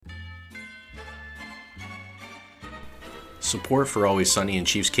Support for Always Sunny in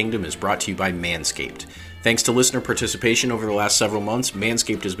Chiefs Kingdom is brought to you by Manscaped. Thanks to listener participation over the last several months,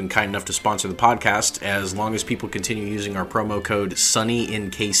 Manscaped has been kind enough to sponsor the podcast as long as people continue using our promo code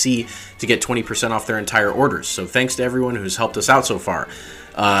SUNNYINKC to get 20% off their entire orders. So thanks to everyone who's helped us out so far.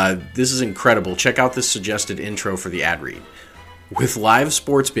 This is incredible. Check out this suggested intro for the ad read. With live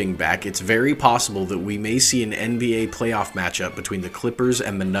sports being back, it's very possible that we may see an NBA playoff matchup between the Clippers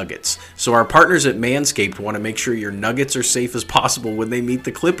and the Nuggets. So our partners at Manscaped want to make sure your Nuggets are safe as possible when they meet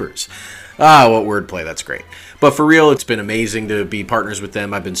the Clippers. What wordplay, that's great. But for real, it's been amazing to be partners with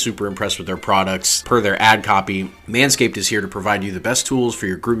them. I've been super impressed with their products. Per their ad copy, Manscaped is here to provide you the best tools for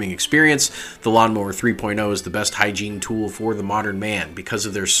your grooming experience. The Lawnmower 3.0 is the best hygiene tool for the modern man. Because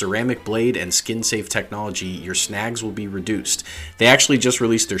of their ceramic blade and skin-safe technology, your snags will be reduced. They actually just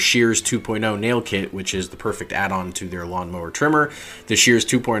released their Shears 2.0 nail kit, which is the perfect add-on to their lawnmower trimmer. The Shears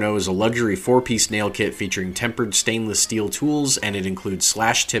 2.0 is a luxury 4-piece nail kit featuring tempered stainless steel tools, and it includes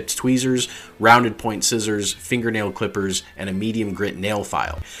slash-tipped tweezers, rounded point scissors, fingernail clippers, and a medium grit nail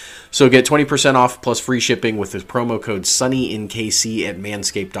file. So get 20% off plus free shipping with the promo code SUNNYINKC at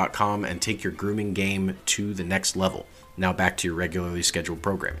manscaped.com and take your grooming game to the next level. Now back to your regularly scheduled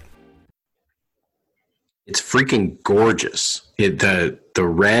programming. It's freaking gorgeous. The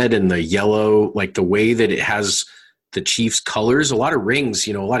red and the yellow, like the way that it has the Chiefs colors. A lot of rings,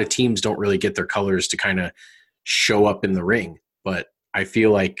 a lot of teams don't really get their colors to kind of show up in the ring, but I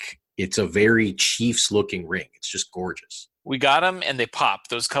feel like it's a very Chiefs looking ring. It's just gorgeous. We got them and they pop.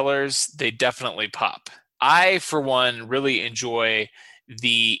 Those colors, they definitely pop. I, for one, really enjoy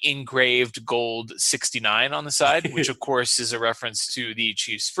the engraved gold 69 on the side, which of course is a reference to the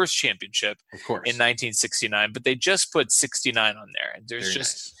Chiefs' first championship of course. In 1969. But they just put 69 on there. And there's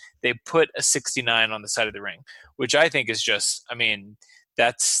nice. They put a 69 on the side of the ring, which I think is just,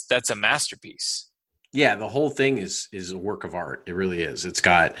 that's a masterpiece. Yeah, the whole thing is a work of art. It really is. It's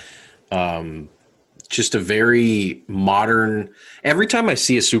got just a very modern. Every time I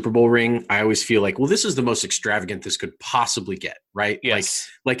see a Super Bowl ring, I always feel like, well, this is the most extravagant this could possibly get, right? Yes.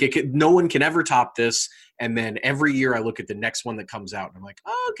 Like no one can ever top this. And then every year I look at the next one that comes out and I'm like,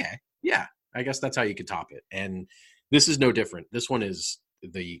 oh, okay, yeah, I guess that's how you could top it. And this is no different. This one is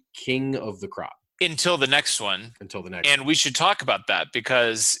the king of the crop. Until the next one. And we should talk about that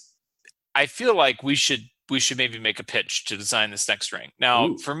because I feel like we should maybe make a pitch to design this next ring. Now,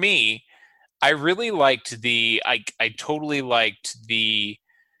 Ooh. For me, I really liked I totally liked the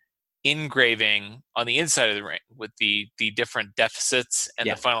engraving on the inside of the ring with the different deficits and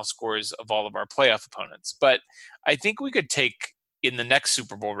the final scores of all of our playoff opponents. But I think we could take in the next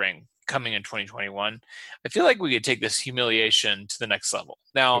Super Bowl ring coming in 2021, I feel like we could take this humiliation to the next level.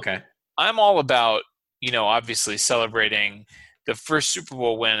 Now, okay. I'm all about, obviously celebrating the first Super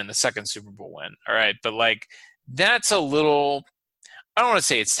Bowl win and the second Super Bowl win. All right. But that's a little, I don't want to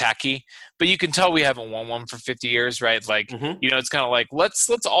say it's tacky, but you can tell we haven't won one for 50 years, right? It's kind of like, let's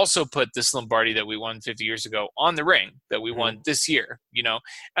also put this Lombardi that we won 50 years ago on the ring that we won this year, and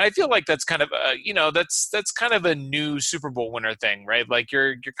I feel like that's kind of that's kind of a new Super Bowl winner thing, right? Like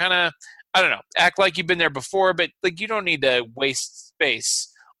you're kind of, I don't know, act like you've been there before, but you don't need to waste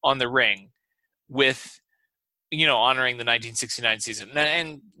space on the ring with, honoring the 1969 season.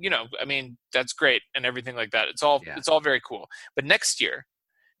 And that's great and everything like that. It's all very cool. But next year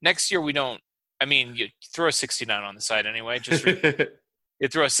we don't, you throw a 69 on the side anyway, just you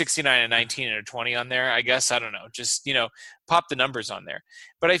throw a 69, a 19, and a 20 on there, I guess. I don't know. Just, pop the numbers on there.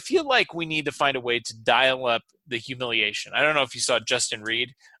 But I feel like we need to find a way to dial up the humiliation. I don't know if you saw Justin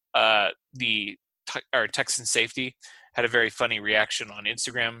Reed, our Texan safety, had a very funny reaction on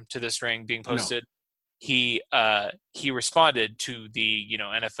Instagram to this ring being posted. No. He responded to the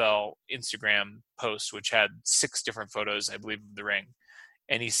NFL Instagram post, which had 6 different photos, I believe, of the ring,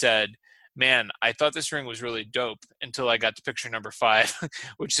 and he said, "Man, I thought this ring was really dope until I got to picture number 5,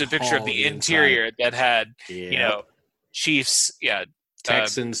 which is a picture of the interior that had Chiefs,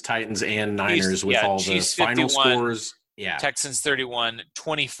 Texans, Titans, and Niners with all Chiefs the final 51, scores." Yeah, Texans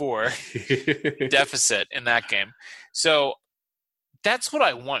 31-24 deficit in that game. So that's what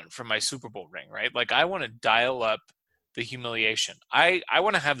I want from my Super Bowl ring, right? I want to dial up the humiliation. I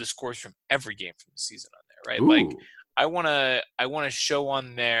want to have the scores from every game from the season on there, right? Ooh. I want to show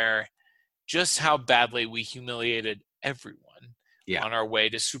on there just how badly we humiliated everyone on our way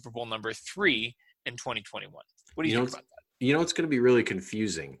to Super Bowl number 3 in 2021. What do you think about that? What's going to be really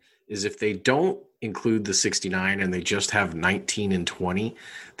confusing is if they don't include the 69 and they just have 19 and 20,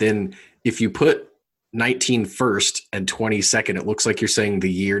 then if you put 19 first and 20 second, it looks like you're saying the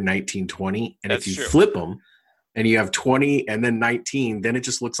year 1920. And if you flip them, and you have 20 and then 19, then it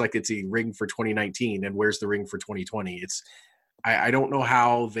just looks like it's a ring for 2019. And where's the ring for 2020? I don't know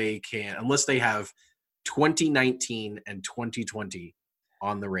how they can, unless they have 2019 and 2020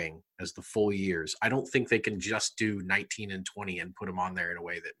 on the ring as the full years. I don't think they can just do 19 and 20 and put them on there in a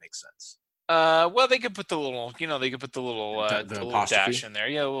way that makes sense. Well, they could put the little, they could put the little dash in there.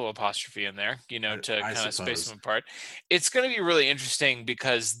 Yeah, a little apostrophe in there, to kind of space them apart. It's going to be really interesting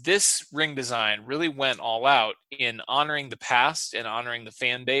because this ring design really went all out in honoring the past and honoring the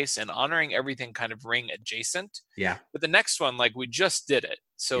fan base and honoring everything kind of ring adjacent. Yeah. But the next one, like, we just did it.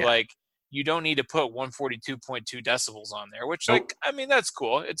 So, you don't need to put 142.2 decibels on there, which, that's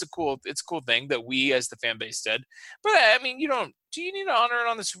cool. It's a cool thing that we as the fan base did. But do you need to honor it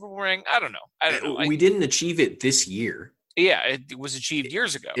on the Super Bowl ring? I don't know. We didn't achieve it this year. Yeah, it was achieved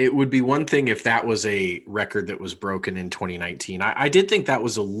years ago. It would be one thing if that was a record that was broken in 2019. I did think that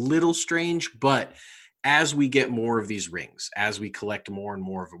was a little strange, but as we get more of these rings, as we collect more and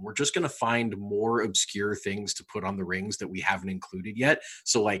more of them, we're just going to find more obscure things to put on the rings that we haven't included yet.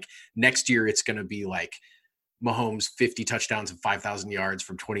 So like next year, it's going to be like Mahomes 50 touchdowns and 5,000 yards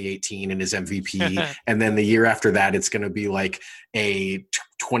from 2018 and his MVP. And then the year after that, it's going to be like a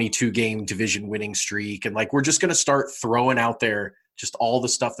 22 game division winning streak. And like, we're just going to start throwing out there just all the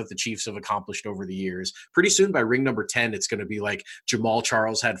stuff that the Chiefs have accomplished over the years. Pretty soon by ring number 10, it's going to be like Jamal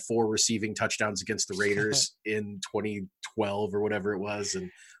Charles had 4 receiving touchdowns against the Raiders in 2012 or whatever it was. And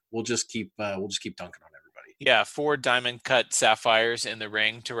we'll just keep dunking on everybody. Yeah. 4 diamond cut sapphires in the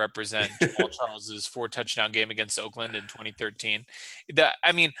ring to represent Jamal Charles's 4 touchdown game against Oakland in 2013.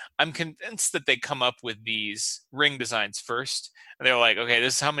 I'm convinced that they come up with these ring designs first. And they're like, okay,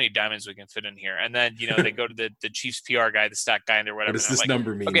 this is how many diamonds we can fit in here. And then, they go to the Chiefs PR guy, the stat guy, or whatever. What does this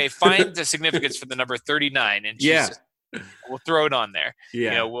number mean? Okay, find the significance for the number 39. And we'll throw it on there.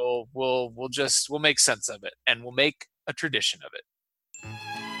 Yeah. We'll make sense of it, and we'll make a tradition of it.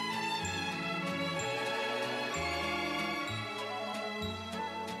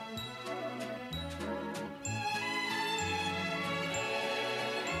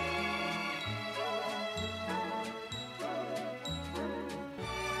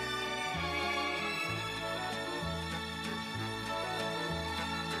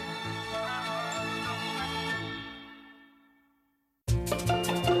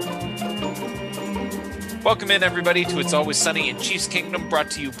 Welcome in, everybody, to It's Always Sunny in Chiefs Kingdom, brought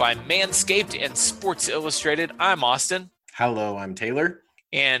to you by Manscaped and Sports Illustrated. I'm Austin. Hello, I'm Taylor.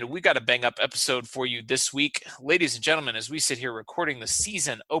 And we got a bang-up episode for you this week. Ladies and gentlemen, as we sit here recording, the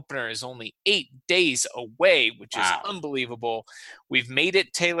season opener is only 8 days away, which is unbelievable. We've made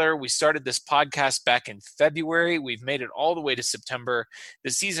it, Taylor. We started this podcast back in February. We've made it all the way to September.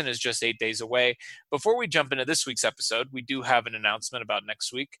 The season is just 8 days away. Before we jump into this week's episode, we do have an announcement about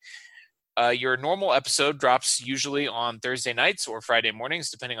next week. Your normal episode drops usually on Thursday nights or Friday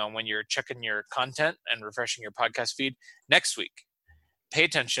mornings, depending on when you're checking your content and refreshing your podcast feed. Next week, pay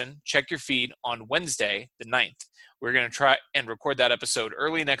attention, check your feed on Wednesday, the 9th. We're going to try and record that episode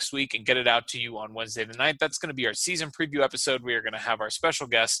early next week and get it out to you on Wednesday the 9th. That's going to be our season preview episode. We are going to have our special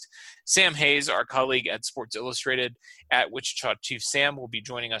guest, Sam Hayes, our colleague at Sports Illustrated at Wichita Chiefs. Sam will be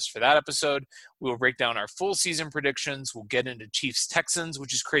joining us for that episode. We will break down our full season predictions. We'll get into Chiefs-Texans,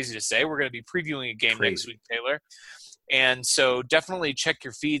 which is crazy to say. We're going to be previewing a game next week, Taylor. And so definitely check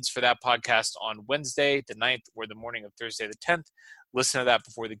your feeds for that podcast on Wednesday the 9th or the morning of Thursday the 10th. Listen to that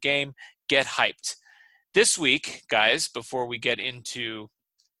before the game. Get hyped. This week, guys, before we get into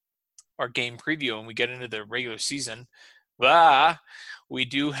our game preview and we get into the regular season, we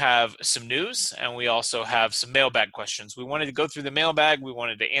do have some news, and we also have some mailbag questions. We wanted to go through the mailbag. We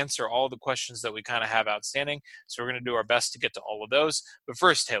wanted to answer all the questions that we kind of have outstanding. So we're going to do our best to get to all of those. But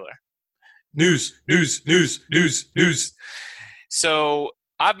first, Taylor. News. So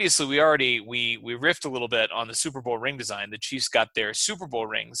obviously, we riffed a little bit on the Super Bowl ring design. The Chiefs got their Super Bowl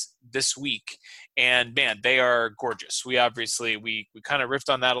rings this week, and man, they are gorgeous. We kind of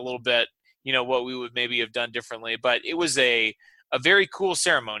riffed on that a little bit, what we would maybe have done differently, but it was a very cool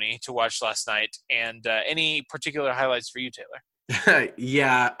ceremony to watch last night. And any particular highlights for you, Taylor?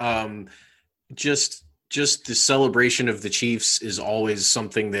 Yeah, just the celebration of the Chiefs is always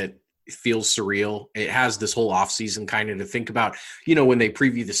something that feels surreal. It has this whole offseason kind of to think about, when they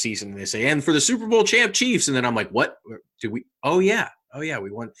preview the season, they say, and for the Super Bowl champ Chiefs. And then I'm like, what did we, oh yeah,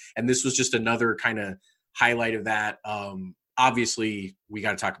 we won. And this was just another kind of highlight of that. Obviously we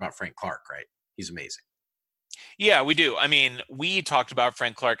got to talk about Frank Clark, right? He's amazing. Yeah, we do. I mean, we talked about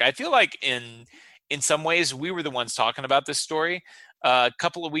Frank Clark. I feel like in some ways we were the ones talking about this story. A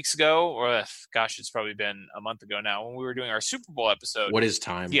couple of weeks ago, or gosh, it's probably been a month ago now, when we were doing our Super Bowl episode. What is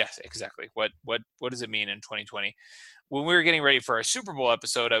time? Yes, exactly. What does it mean in 2020? When we were getting ready for our Super Bowl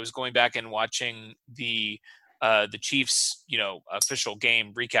episode, I was going back and watching the Chiefs, official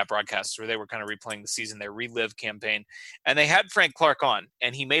game recap broadcasts where they were kind of replaying the season, their Relive campaign, and they had Frank Clark on,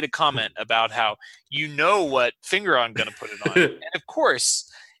 and he made a comment about how what finger I'm going to put it on, and of course,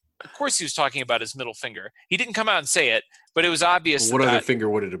 he was talking about his middle finger. He didn't come out and say it, but it was obvious. What other finger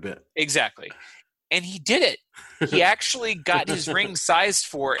would it have been? Exactly. And he did it. He actually got his ring sized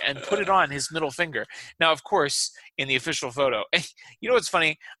for and put it on his middle finger. Now, of course, in the official photo, you know what's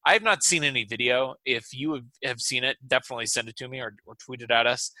funny? I have not seen any video. If you have seen it, definitely send it to me or tweet it at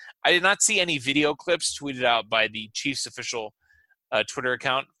us. I did not see any video clips tweeted out by the Chiefs official Twitter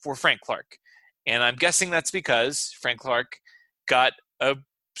account for Frank Clark. And I'm guessing that's because Frank Clark got a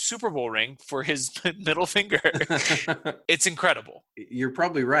Super Bowl ring for his middle finger. It's incredible. You're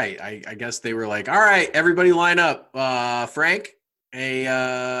probably right. I guess they were like, all right, everybody line up. Frank, hey,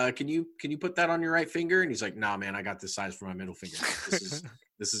 can you put that on your right finger? And he's like, nah, man, I got this size for my middle finger.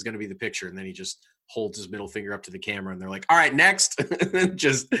 This is going to be the picture. And then he just holds his middle finger up to the camera and they're like, all right, next.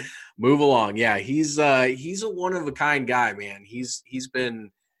 Just move along. Yeah, he's a one of a kind guy, man. He's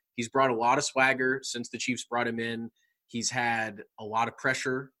brought a lot of swagger since the Chiefs brought him in. He's had a lot of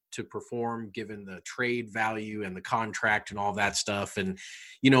pressure to perform given the trade value and the contract and all that stuff. And,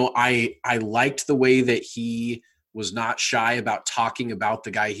 I liked the way that he was not shy about talking about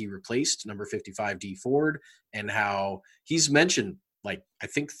the guy he replaced, number 55, Dee Ford, and how he's mentioned, I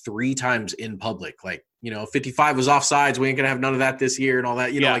think 3 times in public, 55 was offsides. We ain't going to have none of that this year and all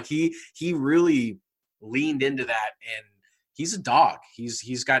that. He really leaned into that, and he's a dog.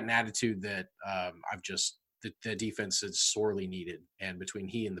 He's got an attitude that the defense is sorely needed, and between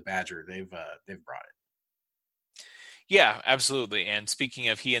he and the Badger, they've brought it. Yeah, absolutely. And speaking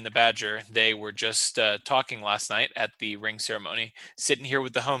of he and the Badger, they were just talking last night at the ring ceremony, sitting here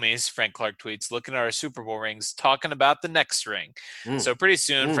with the homies. Frank Clark tweets, looking at our Super Bowl rings, talking about the next ring. So pretty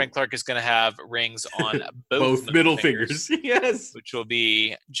soon, Frank Clark is going to have rings on both middle fingers. Yes, which will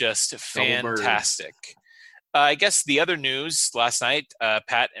be just fantastic. I guess the other news last night,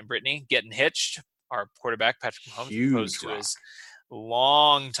 Pat and Brittany getting hitched. Our quarterback, Patrick Mahomes, proposed to his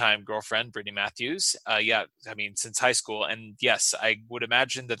longtime girlfriend, Brittany Matthews. Since high school. And yes, I would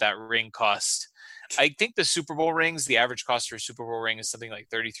imagine that ring cost, I think the Super Bowl rings, the average cost for a Super Bowl ring is something like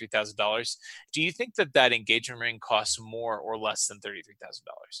 $33,000. Do you think that engagement ring costs more or less than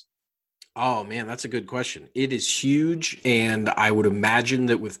 $33,000? Oh, man, that's a good question. It is huge. And I would imagine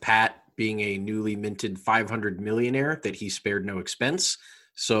that with Pat being a newly minted 500 millionaire, that he spared no expense.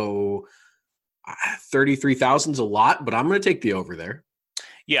 So 33,000 is a lot, but I'm going to take the over there.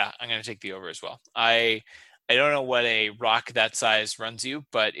 Yeah, I'm going to take the over as well. I don't know what a rock that size runs you,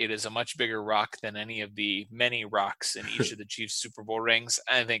 but it is a much bigger rock than any of the many rocks in each of the Chiefs Super Bowl rings.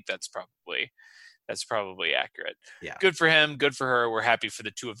 I think that's probably accurate. Yeah. Good for him. Good for her. We're happy for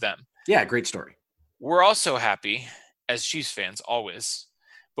the two of them. Yeah. Great story. We're also happy as Chiefs fans always,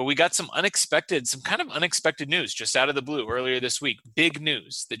 but we got some kind of unexpected news just out of the blue earlier this week. Big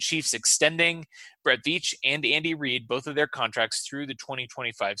news. The Chiefs extending Brett Veach and Andy Reid, both of their contracts through the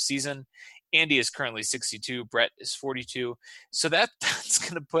 2025 season. Andy is currently 62. Brett is 42. So that's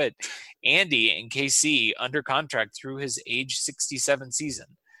going to put Andy and KC under contract through his age 67 season.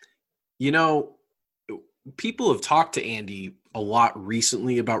 People have talked to Andy a lot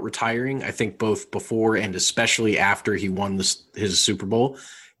recently about retiring. I think both before and especially after he won his Super Bowl.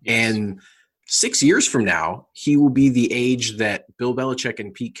 Yes. And 6 years from now, he will be the age that Bill Belichick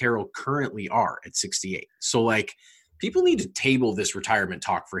and Pete Carroll currently are at 68. So, people need to table this retirement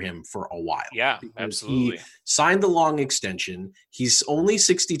talk for him for a while. Yeah, absolutely. He signed the long extension. He's only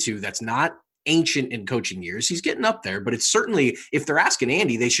 62. That's not ancient in coaching years. He's getting up there, but it's certainly, if they're asking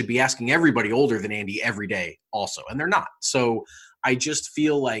Andy, they should be asking everybody older than Andy every day also, and they're not. So I just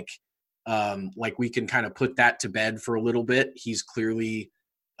feel like we can kind of put that to bed for a little bit. He's clearly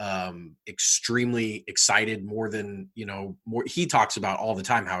extremely excited, more. He talks about all the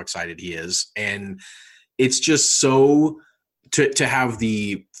time how excited he is, and it's just so to have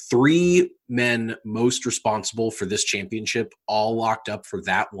the 3 men most responsible for this championship all locked up for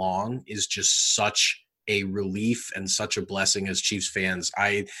that long is just such a relief and such a blessing as Chiefs fans.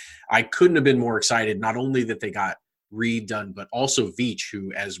 I couldn't have been more excited, not only that they got Reid done, but also Veach,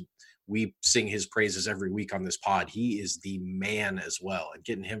 who, as we sing his praises every week on this pod, he is the man as well. And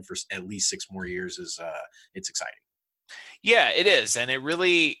getting him for at least 6 more years is it's exciting. Yeah, it is. And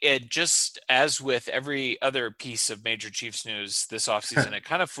it just, as with every other piece of major Chiefs news this offseason, it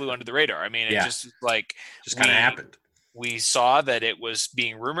kind of flew under the radar. I mean, it just kind of happened. we saw that it was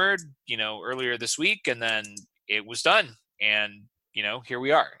being rumored, earlier this week, and then it was done. And, here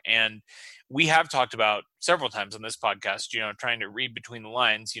we are. And we have talked about several times on this podcast, trying to read between the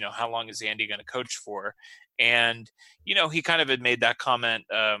lines, how long is Andy going to coach for? And, he kind of had made that comment,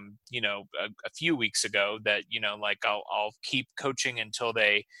 a few weeks ago that, I'll keep coaching until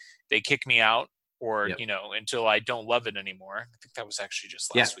they kick me out, or, Yep. Until I don't love it anymore. I think that was actually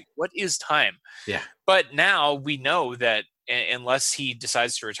just last Yeah. week. What is time? Yeah. But now we know that unless he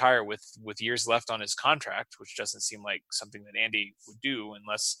decides to retire with years left on his contract, which doesn't seem like something that Andy would do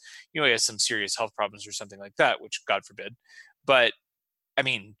unless, he has some serious health problems or something like that, which God forbid. But I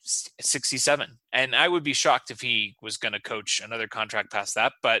mean, 67. And I would be shocked if he was going to coach another contract past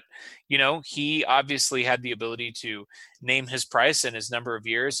that. But, he obviously had the ability to name his price and his number of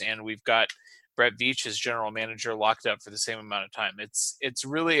years. And we've got Brett Veach, his general manager, locked up for the same amount of time. It's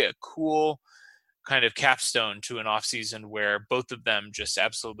really a cool kind of capstone to an offseason where both of them just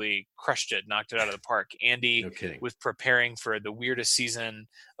absolutely crushed it, knocked it out of the park. Andy was preparing for the weirdest season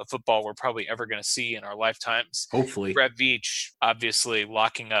of football we're probably ever going to see in our lifetimes. Hopefully. Brett Veach obviously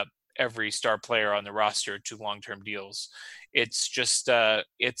locking up every star player on the roster to long-term deals. It's just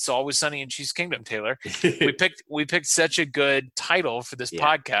it's always sunny in Chiefs Kingdom, Taylor. we picked such a good title for this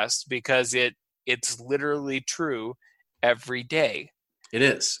podcast because it's literally true every day. It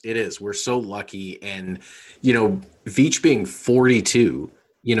is. We're so lucky. And, Veach being 42,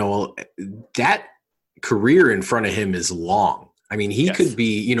 that career in front of him is long. I mean, he could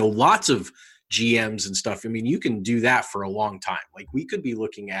be, lots of GMs and stuff. I mean, you can do that for a long time. Like, we could be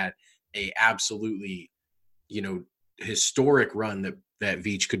looking at a absolutely, historic run that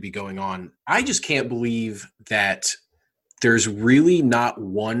Veach could be going on. I just can't believe that there's really not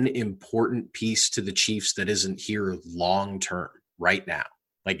one important piece to the Chiefs that isn't here long term right now.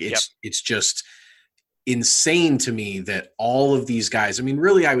 Like, it's just insane to me that all of these guys, I mean,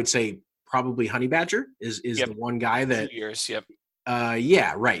 really, I would say probably Honey Badger is the one guy that 2 years. Yep.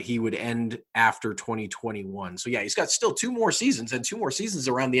 Yeah, right. He would end after 2021. So yeah, he's got still 2 more seasons, and 2 more seasons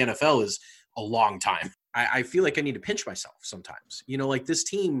around the NFL is a long time. I feel like I need to pinch myself sometimes. Like, this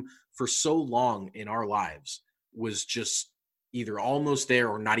team for so long in our lives was just either almost there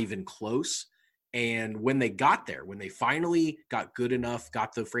or not even close. And when they got there, when they finally got good enough,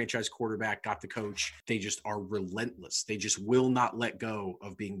 got the franchise quarterback, got the coach, they just are relentless. They just will not let go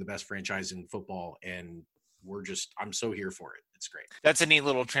of being the best franchise in football. And I'm so here for it. It's great. That's a neat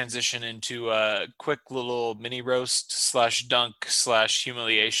little transition into a quick little mini roast / dunk /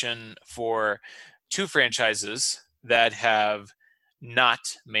 humiliation for 2 franchises that have not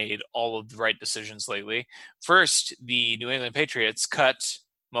made all of the right decisions lately. First, the New England Patriots cut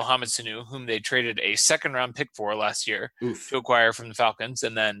Mohamed Sanu, whom they traded a 2nd-round pick for last year to acquire from the Falcons,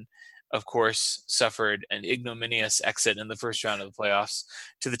 and then, of course, suffered an ignominious exit in the first round of the playoffs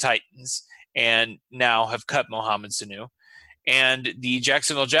to the Titans, and now have cut Mohamed Sanu. And the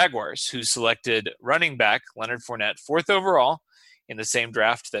Jacksonville Jaguars, who selected running back Leonard Fournette 4th overall in the same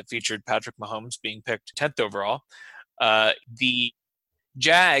draft that featured Patrick Mahomes being picked 10th overall. The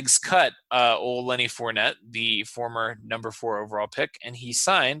Jags cut old Lenny Fournette, the former number 4 overall pick, and he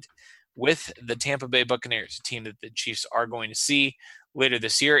signed with the Tampa Bay Buccaneers, a team that the Chiefs are going to see later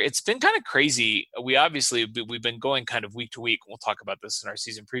this year. It's been kind of crazy. We've been going kind of week to week. We'll talk about this in our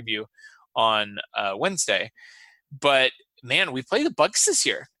season preview on Wednesday. But man, we play the Bucs this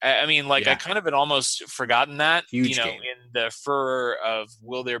year. I mean, I kind of had almost forgotten that. Huge game. In the furor of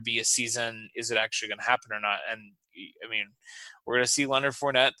will there be a season? Is it actually going to happen or not? And I mean, we're going to see Leonard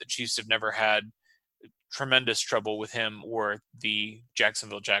Fournette. The Chiefs have never had tremendous trouble with him or the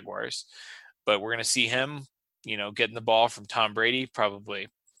Jacksonville Jaguars, but we're going to see him, getting the ball from Tom Brady, probably,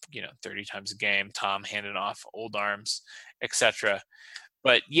 30 times a game, Tom handing off old arms, etc.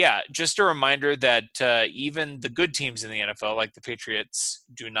 But yeah, just a reminder that even the good teams in the NFL, like the Patriots,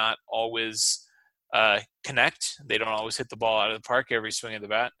 do not always connect. They don't always hit the ball out of the park every swing of the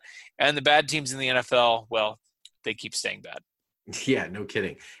bat. And the bad teams in the NFL, well, they keep staying bad. Yeah, no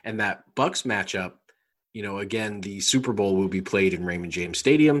kidding. And that Bucs matchup, again, the Super Bowl will be played in Raymond James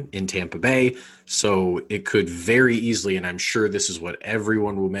Stadium in Tampa Bay. So it could very easily, and I'm sure this is what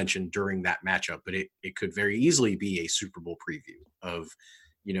everyone will mention during that matchup, but it could very easily be a Super Bowl preview of,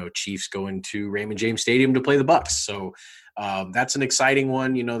 Chiefs going to Raymond James Stadium to play the Bucs. So that's an exciting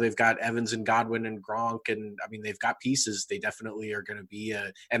one. They've got Evans and Godwin and Gronk, and I mean, they've got pieces. They definitely are going to be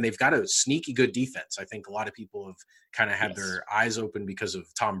and they've got a sneaky good defense. I think a lot of people have kind of had their eyes open because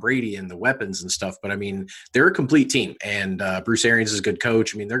of Tom Brady and the weapons and stuff. But I mean, they're a complete team, and Bruce Arians is a good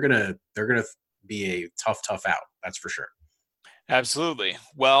coach. I mean, they're gonna be a tough out. That's for sure. Absolutely.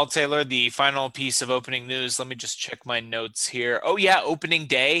 Well, Taylor, the final piece of opening news, let me just check my notes here. Oh, yeah, opening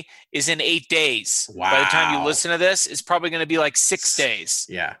day is in 8 days. By the time you Wow. listen to this, it's probably going to be like 6 days.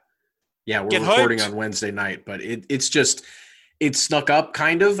 Yeah. Yeah, we're Get recording hyped. on Wednesday night, but it snuck up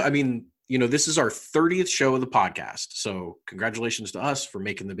kind of. I mean, this is our 30th show of the podcast. So congratulations to us for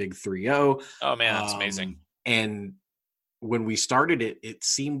making the big 3-0. Oh, man, that's amazing. And when we started it, it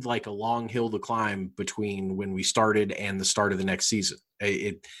seemed like a long hill to climb between when we started and the start of the next season.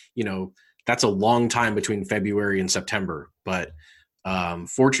 That's a long time between February and September, but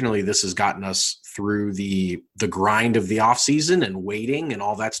fortunately this has gotten us through the grind of the off season and waiting and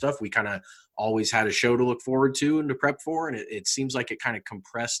all that stuff. We kind of always had a show to look forward to and to prep for. And it seems like it kind of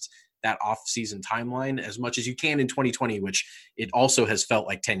compressed that off season timeline as much as you can in 2020, which it also has felt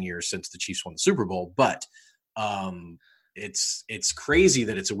like 10 years since the Chiefs won the Super Bowl. But it's crazy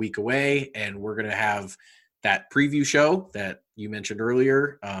that it's a week away, and we're going to have that preview show that you mentioned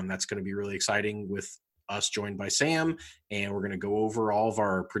earlier. That's going to be really exciting with us joined by Sam, and we're going to go over all of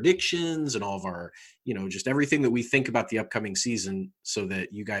our predictions and all of our, just everything that we think about the upcoming season so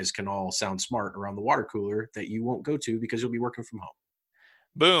that you guys can all sound smart around the water cooler that you won't go to because you'll be working from home.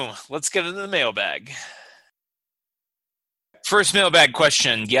 Boom. Let's get into the mailbag. First mailbag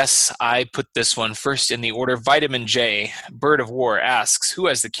question. Yes, I put this one first in the order. Vitamin J, Bird of War, asks, who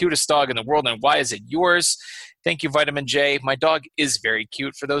has the cutest dog in the world and why is it yours? Thank you, Vitamin J. My dog is very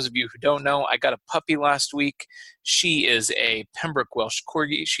cute. For those of you who don't know, I got a puppy last week. She is a Pembroke Welsh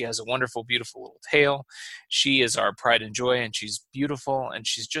Corgi. She has a wonderful, beautiful little tail. She is our pride and joy, and she's beautiful, and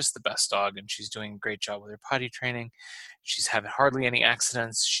she's just the best dog, and she's doing a great job with her potty training. She's having hardly any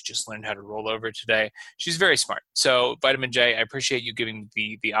accidents. She just learned how to roll over today. She's very smart. So, Vitamin J, I appreciate you giving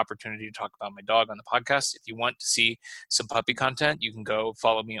me the opportunity to talk about my dog on the podcast. If you want to see some puppy content, you can go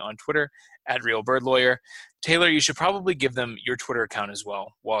follow me on Twitter at RealBirdLawyer. Taylor, you should probably give them your Twitter account as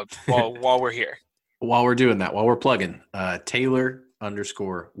well while we're here. While we're doing that, while we're plugging, Taylor_Witt,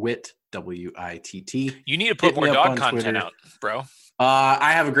 WITT. You need to put more dog content out, bro.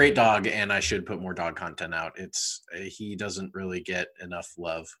 I have a great dog, and I should put more dog content out. He doesn't really get enough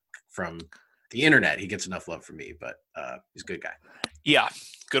love from the internet. He gets enough love from me, but he's a good guy. Yeah,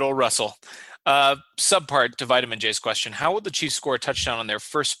 good old Russell. Subpart to Vitamin J's question: how will the Chiefs score a touchdown on their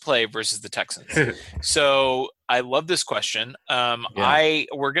first play versus the Texans? So I love this question.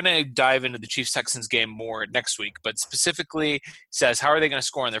 We're going to dive into the Chiefs-Texans game more next week, but specifically says, how are they going to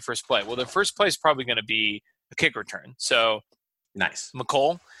score on their first play? Well, their first play is probably going to be a kick return. So nice.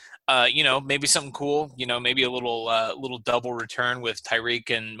 McCole, maybe something cool, maybe a little double return with Tyreek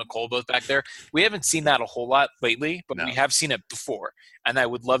and McCole both back there. We haven't seen that a whole lot lately, but we have seen it before. And I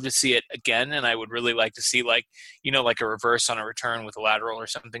would love to see it again. And I would really like to see like a reverse on a return with a lateral or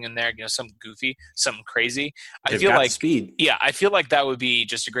something in there, something goofy, something crazy. I feel like speed. Yeah, I feel like that would be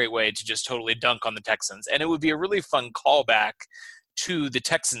just a great way to just totally dunk on the Texans. And it would be a really fun callback to the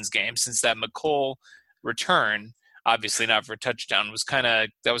Texans game, since that McCole return, obviously not for a touchdown, was kind of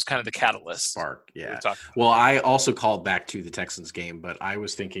the catalyst. Spark, yeah. Well, I also called back to the Texans game, but I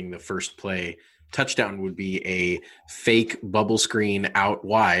was thinking the first play touchdown would be a fake bubble screen out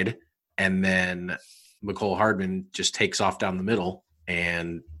wide, and then McCole Hardman just takes off down the middle,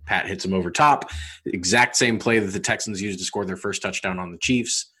 and Pat hits him over top. The exact same play that the Texans used to score their first touchdown on the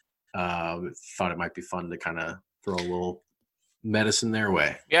Chiefs. Thought it might be fun to kind of throw a little medicine their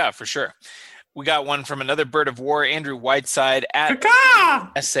way. Yeah, for sure. We got one from another Bird of War, Andrew Whiteside at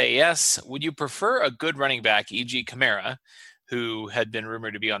SAS. Would you prefer a good running back, e.g. Kamara, who had been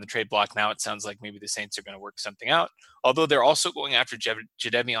rumored to be on the trade block? Now it sounds like maybe the Saints are going to work something out. Although they're also going after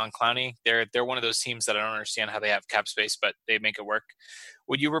Jadeveon Clowney. They're one of those teams that I don't understand how they have cap space, but they make it work.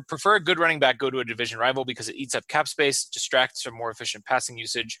 Would you prefer a good running back go to a division rival because it eats up cap space, distracts from more efficient passing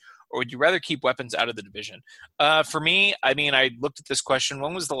usage, or would you rather keep weapons out of the division? For me, I mean, I looked at this question.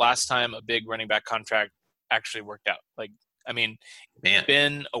 When was the last time a big running back contract actually worked out? It's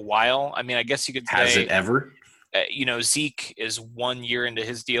been a while. I mean, I guess you could say. Has it ever? Zeke is 1 year into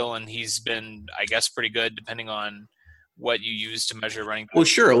his deal, and he's been, I guess, pretty good depending on what you use to measure running back. Well,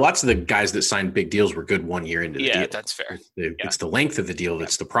 sure. Lots of the guys that signed big deals were good 1 year into the deal. Yeah, that's fair. It's the length of the deal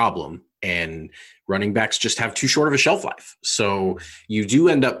that's the problem. And running backs just have too short of a shelf life. So you do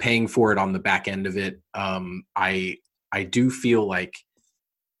end up paying for it on the back end of it. I do feel like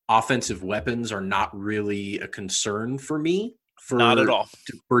offensive weapons are not really a concern for me. Not at all.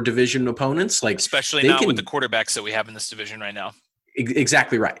 For division opponents. Especially not with the quarterbacks that we have in this division right now.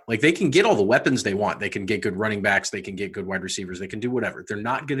 Exactly right. They can get all the weapons they want. They can get good running backs. They can get good wide receivers. They can do whatever. They're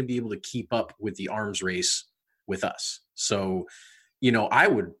not going to be able to keep up with the arms race with us. So I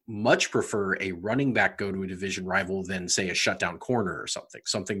would much prefer a running back go to a division rival than, say, a shutdown corner or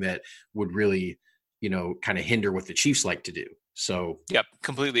something that would really, kind of hinder what the Chiefs like to do. So, yep,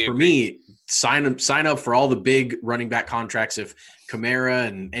 completely for agree. me, sign up for all the big running back contracts. If Kamara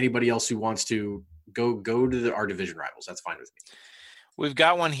and anybody else who wants to go to our division rivals, that's fine with me. We've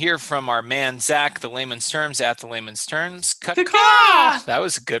got one here from our man, Zach, the Layman's Terms, at the Layman's Terms. That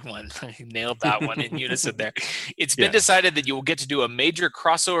was a good one. He nailed that one in unison there. It's been decided that you will get to do a major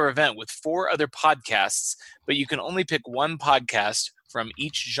crossover event with 4 other podcasts, but you can only pick one podcast from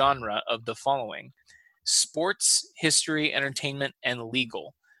each genre of the following: sports, history, entertainment, and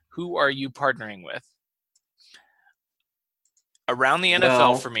legal. Who are you partnering with? Around the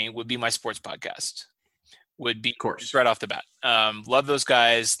NFL for me would be my sports podcast. Would be right off the bat. Love those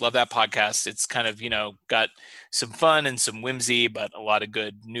guys. Love that podcast. It's kind of, got some fun and some whimsy, but a lot of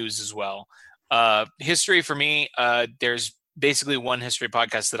good news as well. History for me, there's basically one history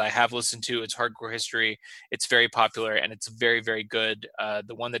podcast that I have listened to. It's Hardcore History. It's very popular and it's very, very good.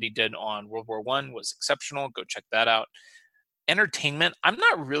 The one that he did on World War I was exceptional. Go check that out. Entertainment. I'm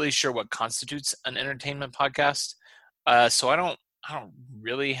not really sure what constitutes an entertainment podcast. So I don't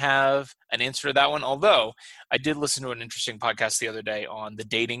really have an answer to that one, although I did listen to an interesting podcast the other day on the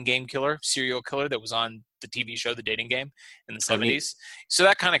dating game killer, serial killer that was on the TV show The Dating Game in the 70s. So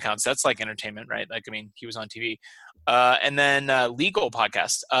that kind of counts. That's like entertainment, right? Like, I mean, he was on TV. And then legal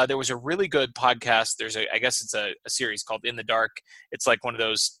podcast. There was a really good podcast. I guess it's a series called In the Dark. It's like one of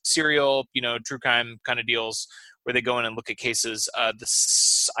those serial, true crime kind of deals where they go in and look at cases.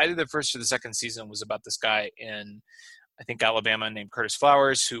 Either the first or the second season was about this guy in, I think, Alabama, named Curtis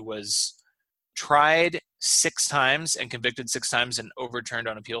Flowers, who was tried 6 times and convicted 6 times and overturned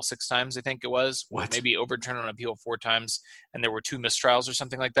on appeal 6 times, I think it was. What? Maybe overturned on appeal 4 times, and there were 2 mistrials or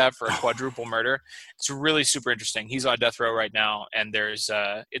something like that for a quadruple murder. It's really super interesting. He's on death row right now, and there's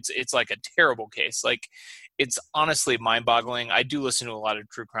it's like a terrible case. Like, it's honestly mind-boggling. I do listen to a lot of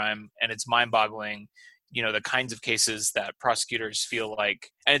true crime, and it's mind-boggling, the kinds of cases that prosecutors feel like,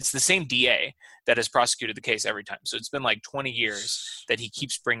 and it's the same DA that has prosecuted the case every time. So it's been like 20 years that he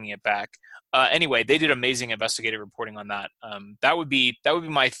keeps bringing it back. Anyway, they did amazing investigative reporting on that. That would be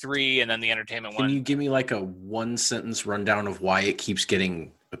my 3, and then the entertainment one. Can you give me like a 1-sentence rundown of why it keeps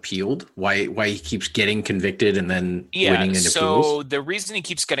getting appealed? Why he keeps getting convicted and then winning in appeals? So the reason he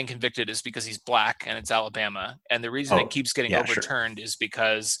keeps getting convicted is because he's black and it's Alabama, and the reason it keeps getting overturned is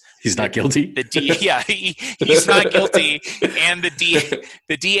because he's not guilty. He's not guilty, and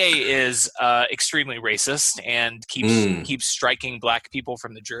the DA is extremely racist and keeps striking black people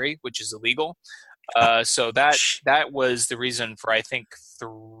from the jury, which is illegal. So that was the reason for, I think,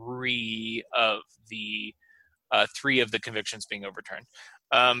 3 of the convictions being overturned.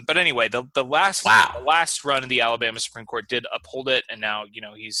 But anyway, the last run of the Alabama Supreme Court did uphold it, and now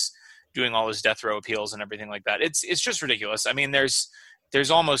he's doing all his death row appeals and everything like that. It's just ridiculous. I mean, there's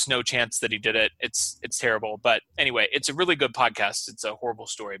almost no chance that he did it. It's terrible. But anyway, it's a really good podcast. It's a horrible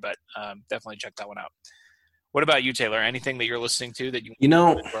story, but definitely check that one out. What about you, Taylor? Anything that you're listening to that you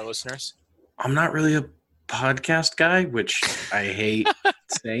want to our listeners? I'm not really a podcast guy, which I hate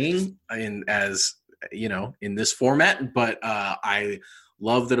saying in this format, but I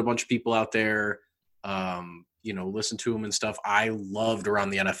love that a bunch of people out there, listen to them and stuff. I loved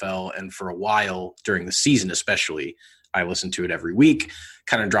Around the NFL, and for a while during the season, especially, I listened to it every week.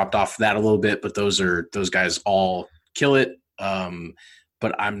 Kind of dropped off that a little bit, but those guys all kill it.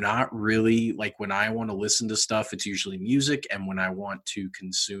 But I'm not really, like, when I want to listen to stuff, it's usually music, and when I want to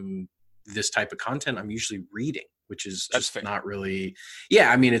consume this type of content, I'm usually reading, which is just not really. Yeah,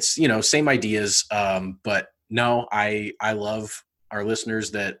 I mean, it's same ideas, but no, I love our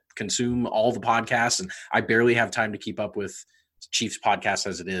listeners that consume all the podcasts, and I barely have time to keep up with Chiefs podcast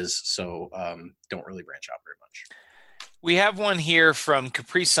as it is, so don't really branch out very much. We have one here from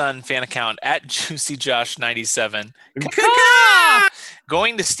Capri Sun fan account at JuicyJosh97.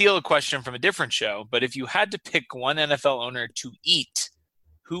 Going to steal a question from a different show, but if you had to pick one NFL owner to eat,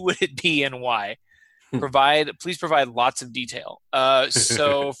 who would it be and why? Please provide lots of detail.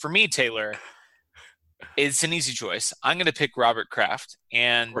 So for me, Taylor, it's an easy choice. I'm going to pick Robert Kraft,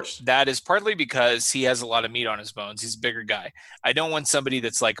 and that is partly because he has a lot of meat on his bones. He's a bigger guy. I don't want somebody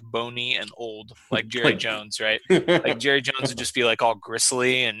that's like bony and old, like Jerry Jones, right? Like Jerry Jones would just be like all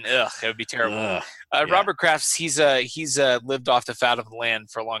gristly, and it would be terrible. Robert Kraft, he's lived off the fat of the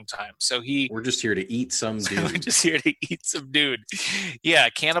land for a long time. So we're just here to eat some dude. We're just here to eat some dude. Yeah,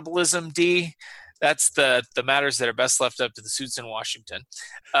 cannibalism, D. That's the matters that are best left up to the suits in Washington.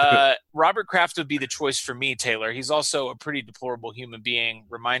 Robert Kraft would be the choice for me, Taylor. He's also a pretty deplorable human being.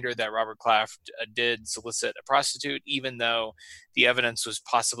 Reminder that Robert Kraft did solicit a prostitute, even though the evidence was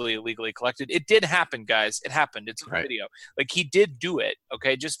possibly illegally collected. It did happen, guys. It happened. It's a video. Like, he did do it,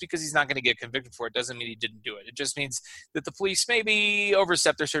 okay? Just because he's not going to get convicted for it doesn't mean he didn't do it. It just means that the police maybe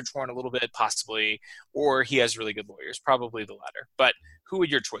overstepped their search warrant a little bit, possibly, or he has really good lawyers, probably the latter. But who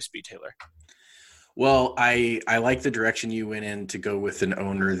would your choice be, Taylor? Well, I like the direction you went in to go with an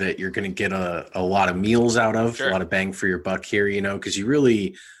owner that you're going to get a lot of meals out of, Sure. A lot of bang for your buck here, because you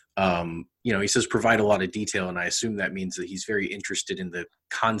really, he says provide a lot of detail, and I assume that means that he's very interested in the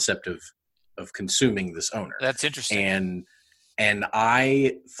concept of consuming this owner. That's interesting. And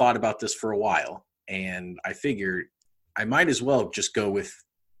I thought about this for a while, and I figured I might as well just go with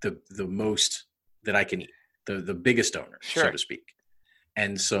the most that I can eat, the biggest owner, sure. so to speak.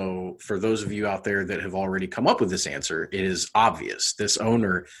 And so for those of you out there that have already come up with this answer, it is obvious. This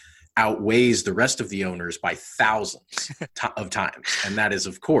owner outweighs the rest of the owners by thousands of times. And that is,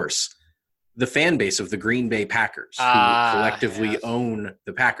 of course, the fan base of the Green Bay Packers, who collectively own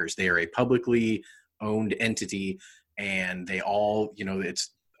the Packers. They are a publicly owned entity, and they all,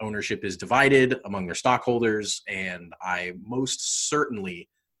 its ownership is divided among their stockholders. And I most certainly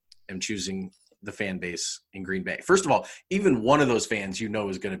am choosing the fan base in Green Bay. First of all, even one of those fans, is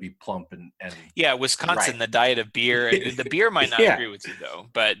going to be plump and Wisconsin, right. The diet of beer. The beer might not agree with you though,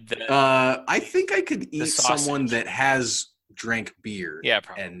 but I think I could eat someone that has drank beer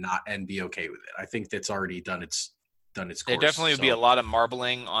and be okay with it. I think that's already done its course. There definitely would be a lot of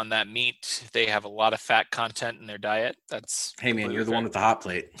marbling on that meat. They have a lot of fat content in their diet. Hey man, you're the one with the hot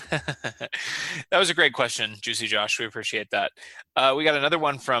plate. That was a great question, Juicy Josh. We appreciate that. We got another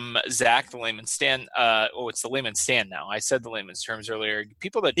one from Zach, the Layman Stan. It's the Layman Stan now. I said the layman's terms earlier.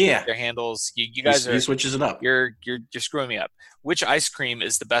 People that change their handles, you guys he switches it up. You're screwing me up. Which ice cream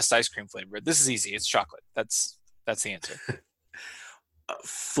is the best ice cream flavor? This is easy. It's chocolate. That's the answer.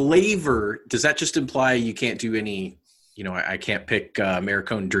 Flavor, does that just imply you can't do any? I can't pick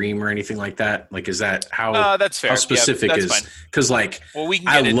Americone Dream or anything like that. Like, is that how? That's fair. How specific is? Because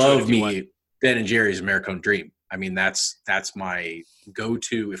I love me Ben and Jerry's Americone Dream. I mean, that's my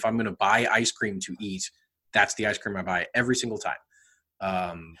go-to. If I'm going to buy ice cream to eat, that's the ice cream I buy every single time.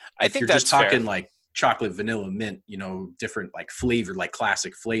 I think you're that's just talking fair. like chocolate, vanilla, mint, different like flavor, like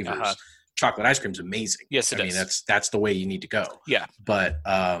classic flavors. Chocolate ice cream is amazing. Yes, it is. I mean, that's the way you need to go. Yeah. But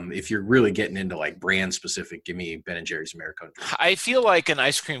if you're really getting into like brand specific, give me Ben and Jerry's Americone Dream. I feel like an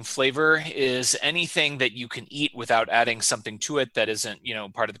ice cream flavor is anything that you can eat without adding something to it that isn't,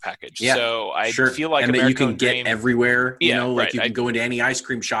 part of the package. Yeah, so I feel like and Americone that you can Dream, get everywhere. You right. You can go into any ice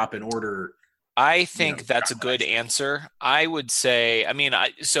cream shop and order. I think that's a good answer. I would say,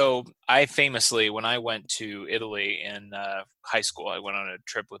 I famously, when I went to Italy in high school, I went on a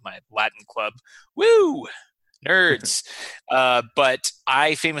trip with my Latin club. Woo! Nerds. But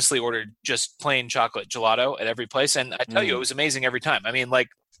I famously ordered just plain chocolate gelato at every place. And I tell you, it was amazing every time. I mean, like,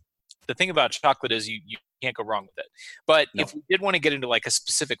 the thing about chocolate is you can't go wrong with it. But if we did want to get into like a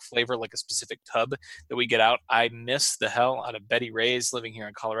specific flavor, like a specific tub that we get out, I miss the hell out of Betty Ray's living here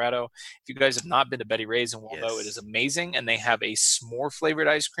in Colorado. If you guys have not been to Betty Ray's in Waldo, it is amazing. And they have a s'more flavored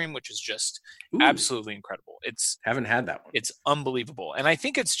ice cream, which is just absolutely incredible. Haven't had that one. It's unbelievable. And I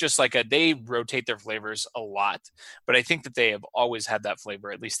think it's just like they rotate their flavors a lot, but I think that they have always had that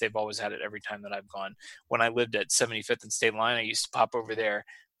flavor. At least they've always had it every time that I've gone. When I lived at 75th and State Line, I used to pop over there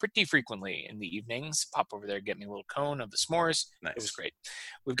pretty frequently in the evenings, pop over there, get me a little cone of the s'mores. Nice. It was great.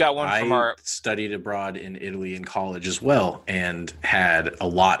 We've got one from I studied abroad in Italy in college as well and had a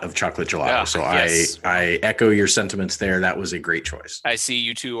lot of chocolate gelato. So yes. I echo your sentiments there. That was a great choice. I see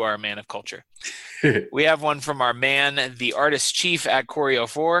you two are a man of culture. We have one from our man, the artist chief at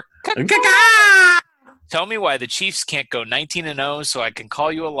Choreo4. Tell me why the Chiefs can't go 19-0 so I can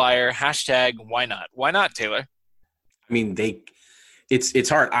call you a liar. # why not? Why not, Taylor? I mean, It's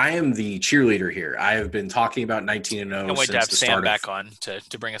hard. I am the cheerleader here. I have been talking about 19-0 Can't wait to have Sam back on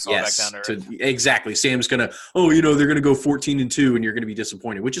to bring us all back down to earth. Exactly. Sam's going to, they're going to go 14-2 and you're going to be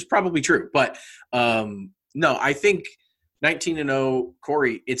disappointed, which is probably true. But no, I think 19-0,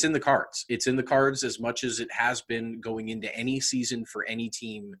 Corey, it's in the cards. It's in the cards as much as it has been going into any season for any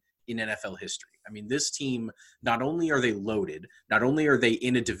team in NFL history. I mean, this team, not only are they loaded, not only are they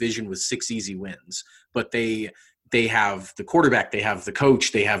in a division with 6 easy wins, but they they have the quarterback, they have the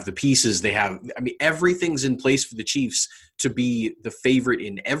coach, they have the pieces, everything's in place for the Chiefs to be the favorite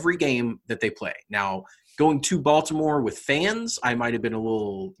in every game that they play. Now, going to Baltimore with fans, I might have been a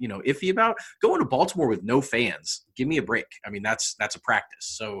little, iffy about. Going to Baltimore with no fans, give me a break. I mean, that's a practice.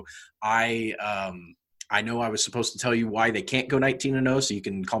 So I know I was supposed to tell you why they can't go 19-0, so you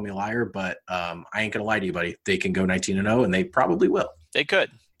can call me a liar, but I ain't going to lie to you, buddy. They can go 19-0, and they probably will. They could,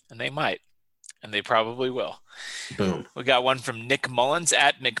 and they might, and they probably will. Boom. We got one from Nick Mullins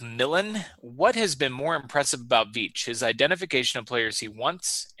at McMillan. What has been more impressive about Veach? His identification of players he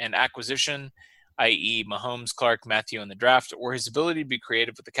wants and acquisition, i.e. Mahomes, Clark, Matthew in the draft, or his ability to be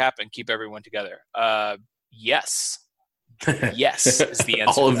creative with the cap and keep everyone together? Yes. Yes is the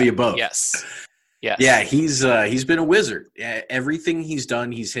answer. All of the above. Yes. Yes. Yeah, he's been a wizard. Everything he's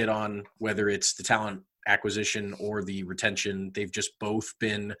done, he's hit on, whether it's the talent acquisition or the retention. They've just both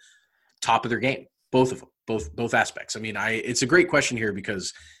been top of their game, both of them, both aspects. I mean, it's a great question here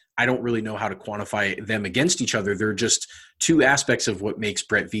because I don't really know how to quantify them against each other. They're just two aspects of what makes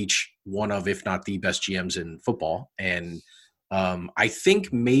Brett Veach one of, if not the best GMs in football. And I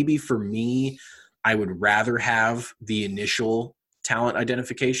think maybe for me, I would rather have the initial talent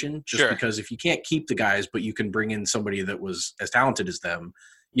identification just because if you can't keep the guys, but you can bring in somebody that was as talented as them,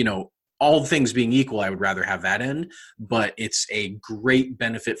 all things being equal, I would rather have that end, but it's a great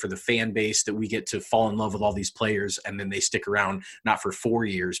benefit for the fan base that we get to fall in love with all these players and then they stick around not for 4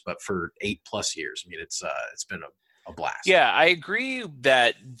 years, but for 8+ years. I mean, it's been a blast. Yeah, I agree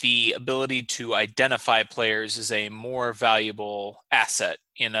that the ability to identify players is a more valuable asset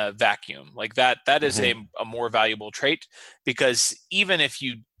in a vacuum. Like that is a more valuable trait because even if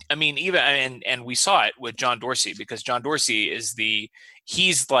you, and we saw it with John Dorsey because John Dorsey is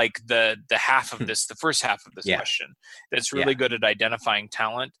he's like the half of this, the first half of this question that's really good at identifying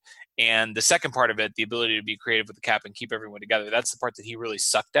talent. And the second part of it, the ability to be creative with the cap and keep everyone together, that's the part that he really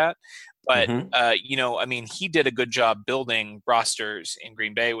sucked at. But, he did a good job building rosters in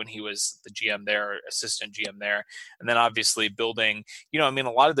Green Bay when he was the GM there, assistant GM there. And then obviously building, a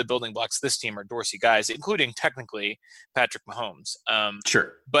lot of the building blocks of this team are Dorsey guys, including technically Patrick Mahomes.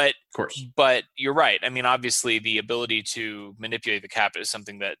 Sure. But, of course. But you're right. I mean, obviously the ability to manipulate the cap is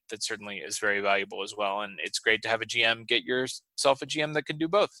something that certainly is very valuable as well. And it's great to have a GM, get yourself a GM that can do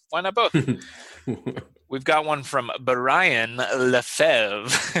both. Why not both? We've got one from Brian Lefebvre.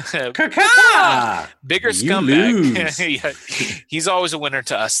 Bigger scumbag. He's always a winner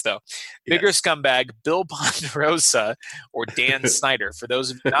to us, though. Bigger scumbag, Bill Ponderosa or Dan Snyder. For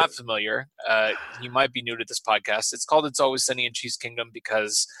those of you not familiar, you might be new to this podcast. It's called It's Always Sunny in Chiefs Kingdom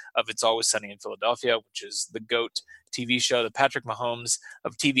because of It's Always Sunny in Philadelphia, which is the GOAT TV show, the Patrick Mahomes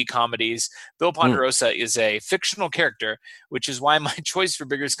of TV comedies. Bill Ponderosa is a fictional character, which is why my choice for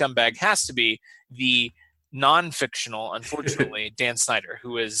Bigger Scumbag has to be the non-fictional, unfortunately, Dan Snyder,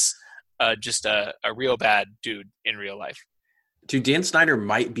 who is just a real bad dude in real life. Dude, Dan Snyder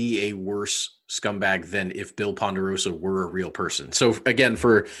might be a worse scumbag than if Bill Ponderosa were a real person. So again,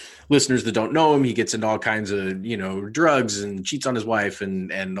 for listeners that don't know him, he gets into all kinds of, drugs and cheats on his wife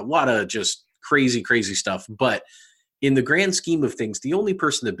and a lot of just crazy, crazy stuff. But in the grand scheme of things, the only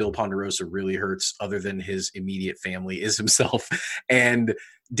person that Bill Ponderosa really hurts other than his immediate family is himself. And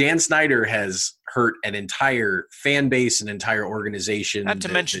Dan Snyder has hurt an entire fan base, an entire organization. Not to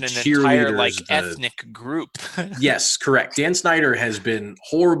mention an entire ethnic group. Yes, correct. Dan Snyder has been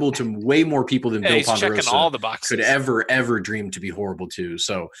horrible to way more people than Bill Ponderosa checking all the boxes. Could ever dream to be horrible to.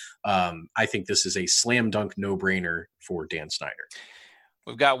 So I think this is a slam dunk no-brainer for Dan Snyder.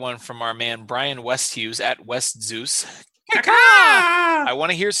 We've got one from our man Brian Westhughes at West Zeus. I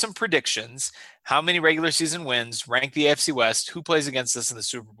want to hear some predictions. How many regular season wins? Rank the AFC West. Who plays against us in the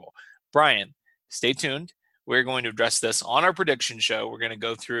Super Bowl? Brian, stay tuned. We're going to address this on our prediction show. We're going to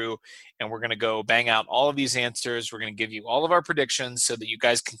go through and we're going to go bang out all of these answers. We're going to give you all of our predictions so that you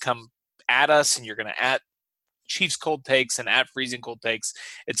guys can come at us and you're going to at Chiefs cold takes and at freezing cold takes.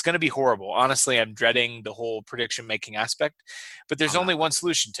 It's going to be horrible. Honestly, I'm dreading the whole prediction making aspect, but there's only one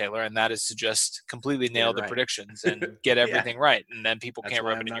solution, Taylor, and that is to just completely nail the predictions and get everything right. And then people can't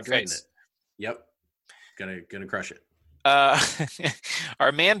rub it in your face. Yep. Gonna crush it.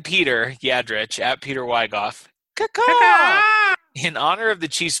 Our man, Peter Yadrich at Peter Wygoff. In honor of the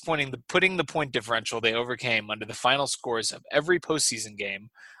Chiefs putting the point differential they overcame under the final scores of every postseason game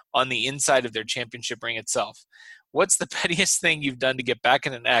on the inside of their championship ring itself, what's the pettiest thing you've done to get back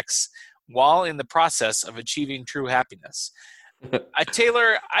in an X while in the process of achieving true happiness?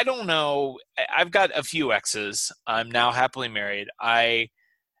 Taylor, I don't know. I've got a few X's. I'm now happily married. I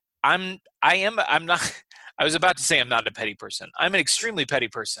I was about to say I'm not a petty person. I'm an extremely petty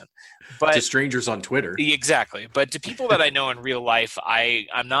person, To but strangers on Twitter. exactly. But to people that I know in real life,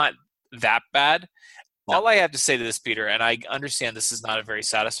 I'm not that bad. No. All I have to say to this, Peter, and I understand this is not a very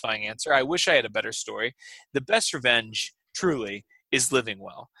satisfying answer. I wish I had a better story. The best revenge, truly, is living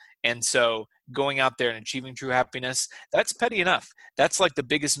well. And so going out there and achieving true happiness, that's petty enough. That's like the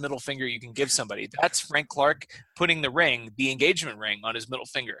biggest middle finger you can give somebody. That's Frank Clark putting the engagement ring on his middle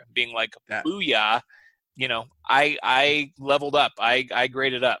finger and being like, booyah, I leveled up. I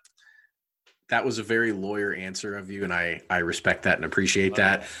graded up. That was a very lawyer answer of you, and I respect that and appreciate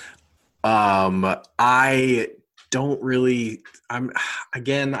that. I don't really,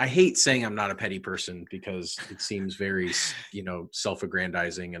 I hate saying I'm not a petty person because it seems very,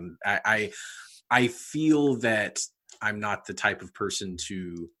 self-aggrandizing. And I feel that I'm not the type of person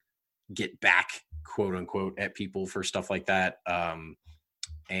to get back, quote unquote, at people for stuff like that.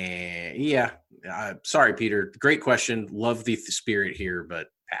 And yeah, sorry, Peter. Great question. Love the spirit here, but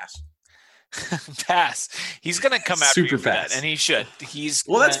pass. Pass. He's going to come after Super you for pass. that, and he should.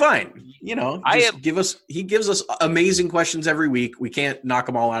 That's fine. He gives us amazing questions every week. We can't knock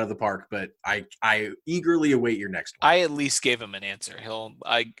them all out of the park, but I eagerly await your next one. I at least gave him an answer.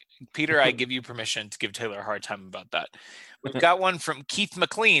 Peter, I give you permission to give Taylor a hard time about that. We've got one from Keith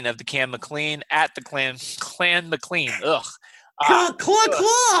McLean of the Cam McLean at the Clan McLean. Ugh.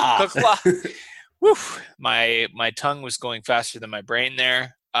 Claw. Woo. My tongue was going faster than my brain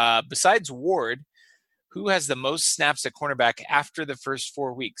there. Besides Ward, who has the most snaps at cornerback after the first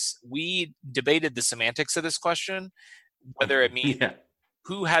 4 weeks? We debated the semantics of this question, whether it means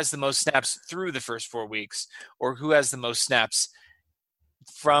who has the most snaps through the first 4 weeks or who has the most snaps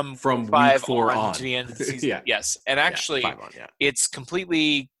from week 4 on to the end of the season. Yes. And actually,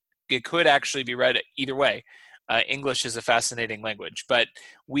 it could actually be read either way. English is a fascinating language, but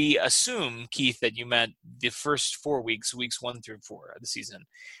we assume, Keith, that you meant the first 4 weeks, weeks 1 through 4 of the season.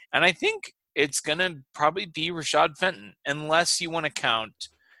 And I think it's going to probably be Rashad Fenton, unless you want to count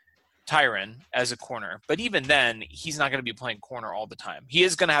Tyron as a corner. But even then, he's not going to be playing corner all the time. He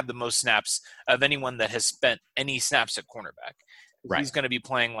is going to have the most snaps of anyone that has spent any snaps at cornerback. Right. He's going to be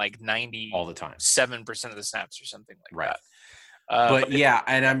playing like 90 all the time, 7% of the snaps or something like that. But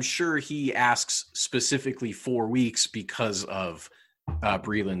and I'm sure he asks specifically 4 weeks because of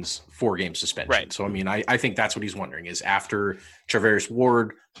Breeland's 4-game suspension. Right. So, I mean, I think that's what he's wondering is after Charvarius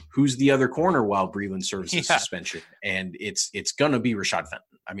Ward, who's the other corner while Breeland serves the suspension? And it's going to be Rashad Fenton.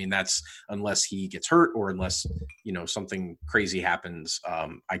 I mean, that's unless he gets hurt or unless, something crazy happens.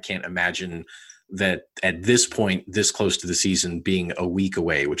 I can't imagine that at this point, this close to the season, being a week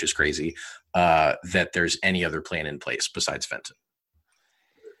away, which is crazy, that there's any other plan in place besides Fenton.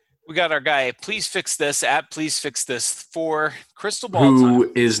 We got our guy, Please Fix This, at Please Fix This for Crystal Ball Who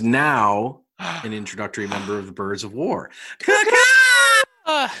Time. Is now an introductory member of the Birds of War.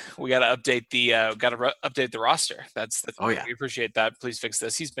 We got to update the roster. We appreciate that. Please Fix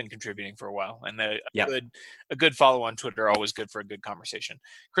This. He's been contributing for a while, and a good follow on Twitter, always good for a good conversation.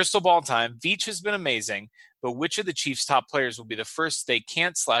 Crystal Ball Time. Veach has been amazing, but which of the Chiefs' top players will be the first they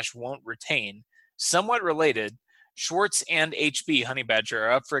can't/won't retain? Somewhat related, Schwartz and HB Honey Badger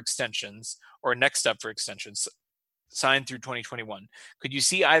are up for extensions, or next up for extensions, signed through 2021. Could you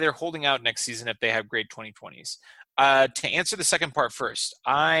see either holding out next season if they have great 2020s? To answer the second part first,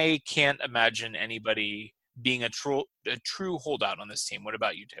 I can't imagine anybody being a true holdout on this team. What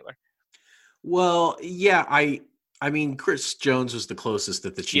about you, Taylor? Well, yeah, I mean, Chris Jones was the closest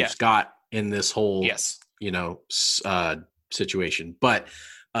that the Chiefs got in this whole, situation. But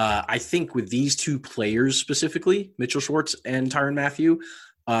I think with these two players specifically, Mitchell Schwartz and Tyrann Mathieu,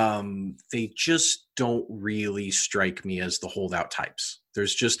 they just don't really strike me as the holdout types.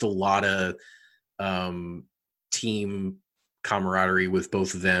 There's just a lot of team camaraderie with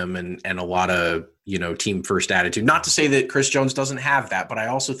both of them and a lot of, team first attitude. Not to say that Chris Jones doesn't have that, but I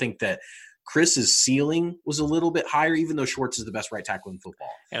also think that Chris's ceiling was a little bit higher, even though Schwartz is the best right tackle in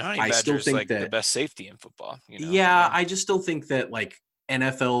football. And Honey Badger is like the best safety in football. I just still think that like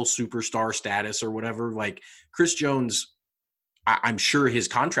NFL superstar status or whatever, like Chris Jones, I'm sure his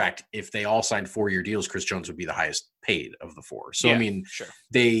contract, if they all signed 4-year deals, Chris Jones would be the highest paid of the 4. So, sure.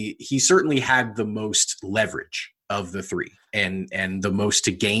 He certainly had the most leverage of the 3 and the most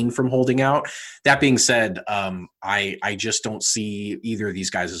to gain from holding out. That being said, I just don't see either of these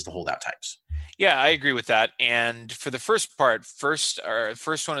guys as the holdout types. Yeah, I agree with that. And for the first part, first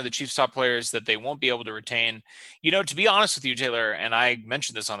one of the Chiefs' top players that they won't be able to retain, to be honest with you, Taylor, and I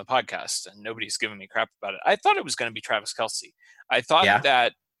mentioned this on the podcast and nobody's giving me crap about it. I thought it was going to be Travis Kelce. I thought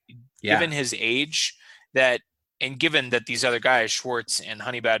that given his age and given that these other guys, Schwartz and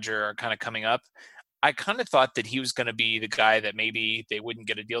Honey Badger, are kind of coming up, I kind of thought that he was going to be the guy that maybe they wouldn't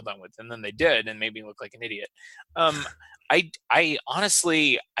get a deal done with, and then they did, and made me look like an idiot. I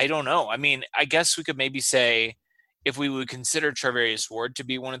honestly, I don't know. I mean, I guess we could maybe say if we would consider Charvarius Ward to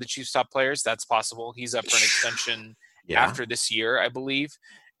be one of the Chiefs' top players, that's possible. He's up for an extension Yeah. after this year, I believe,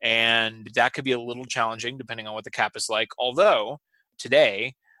 and that could be a little challenging depending on what the cap is like. Although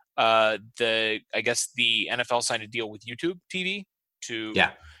today, I guess the NFL signed a deal with YouTube TV to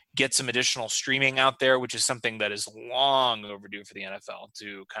get some additional streaming out there, which is something that is long overdue for the NFL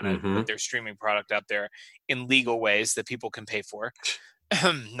to kind of put their streaming product out there in legal ways that people can pay for.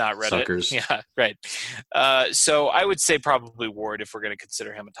 Not Reddit. Suckers. Yeah, right. So I would say probably Ward if we're going to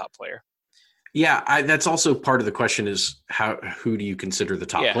consider him a top player. Yeah, that's also part of the question is who do you consider the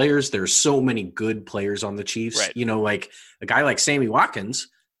top players? There's so many good players on the Chiefs. Right. You know, like a guy like Sammy Watkins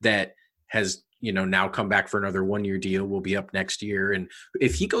that has, you know, now come back for another 1-year deal, will be up next year. And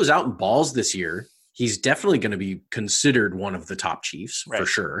if he goes out and balls this year, he's definitely going to be considered one of the top Chiefs for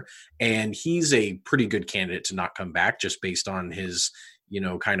sure. And he's a pretty good candidate to not come back just based on his, you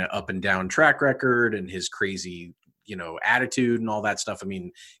know, kind of up and down track record and his crazy, you know, attitude and all that stuff. I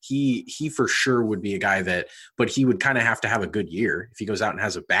mean, he for sure would be a guy that, but he would kind of have to have a good year. If he goes out and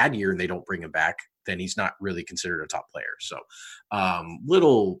has a bad year and they don't bring him back, then he's not really considered a top player. So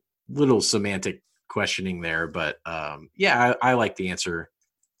little semantic questioning there, but yeah, I like the answer.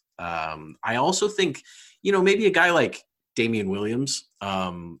 I also think, you know, maybe a guy like Damian Williams,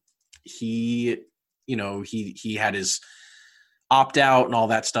 he had his opt out and all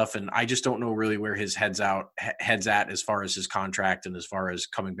that stuff. And I just don't know really where his head's at as far as his contract and as far as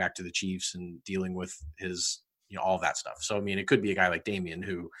coming back to the Chiefs and dealing with his, you know, all that stuff. So, I mean, it could be a guy like Damian,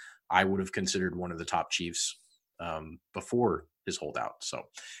 who I would have considered one of the top Chiefs before his holdout. So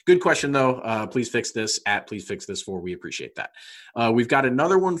good question though. Please fix this at Please Fix This for. We appreciate that. We've got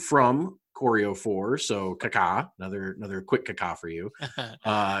another one from Choreo4. So Kaka, another quick Kaka for you.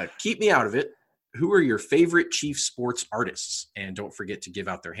 Keep me out of it. Who are your favorite Chiefs sports artists? And don't forget to give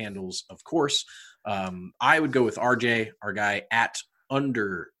out their handles, of course. I would go with RJ, our guy at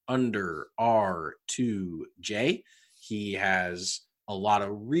under R2J. He has a lot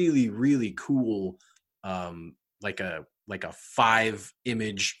of really, really cool, like a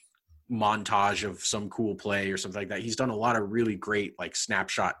 5-image montage of some cool play or something like that. He's done a lot of really great like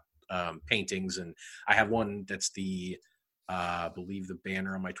snapshot paintings. And I have one that's I believe the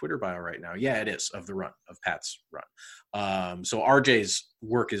banner on my Twitter bio right now. Yeah, it is, of the run, of Pat's run. So RJ's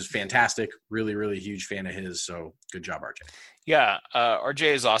work is fantastic. Really, really huge fan of his. So good job, RJ. Yeah,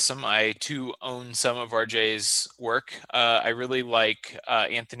 RJ is awesome. I too own some of RJ's work. I really like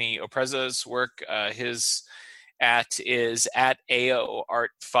Anthony Opreza's work. His is at AO Art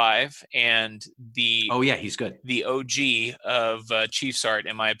 5, and he's good. The OG of Chiefs art,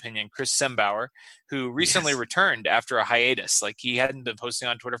 in my opinion, Chris Sembauer, who recently returned after a hiatus. Like, he hadn't been posting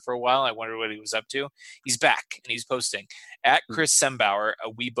on Twitter for a while. I wondered what he was up to. He's back and he's posting at Chris Sembauer.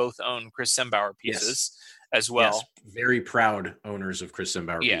 We both own Chris Sembauer pieces as well. Yes, very proud owners of Chris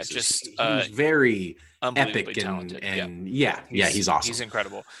Sembauer pieces. Just he's very epic talented. and he's awesome. He's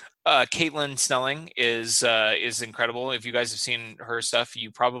incredible. Caitlin Snelling is incredible. If you guys have seen her stuff,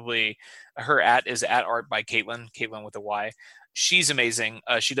 her is at art by Caitlin with a Y. She's amazing.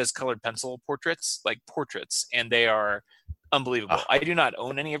 She does colored pencil portraits, and they are unbelievable. I do not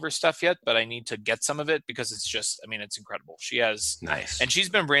own any of her stuff yet, but I need to get some of it because it's incredible. She has nice, and she's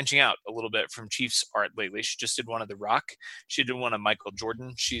been branching out a little bit from Chiefs art lately. She just did one of The Rock. She did one of Michael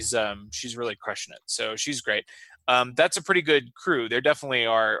Jordan. She's really crushing it. So she's great. That's a pretty good crew. There definitely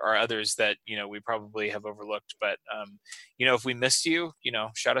are others that, you know, we probably have overlooked, but you know, if we missed you, you know,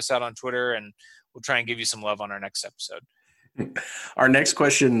 shout us out on Twitter and we'll try and give you some love on our next episode. Our next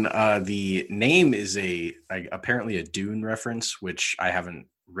question, the name is apparently a Dune reference, which I haven't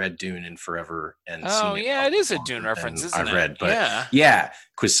read Dune in forever. And it is a Dune reference, isn't it? I've read, but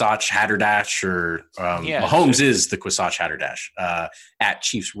Kwisatz Haderdash, or Mahomes is the Kwisatz Haderdash at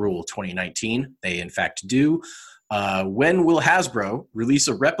Chiefs Rule 2019. They in fact do. When will Hasbro release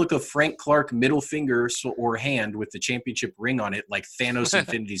a replica Frank Clark middle finger or hand with the championship ring on it, like Thanos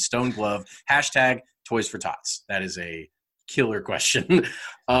Infinity Stone Glove? # Toys for Tots. That is a killer question.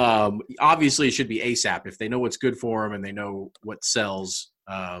 Obviously, it should be ASAP. If they know what's good for them and they know what sells,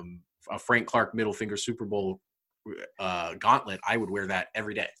 a Frank Clark middle finger Super Bowl gauntlet, I would wear that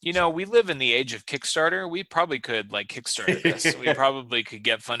every day. You know, we live in the age of Kickstarter. We probably could Kickstarter this. We probably could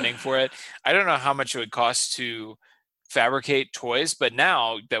get funding for it. I don't know how much it would cost to fabricate toys, but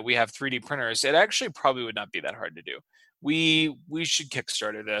now that we have 3D printers, it actually probably would not be that hard to do. We should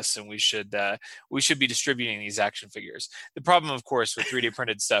Kickstarter this, and we should be distributing these action figures. The problem, of course, with 3D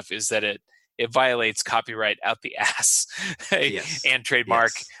printed stuff is that it it violates copyright out the ass Yes. and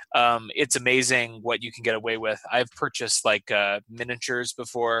trademark. Yes. It's amazing what you can get away with. I've purchased like miniatures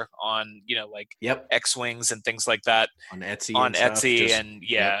before on, like Yep. X-Wings and things like that On Etsy on and stuff. Etsy Just, and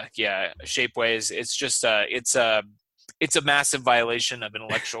yep. Shapeways. It's just it's a massive violation of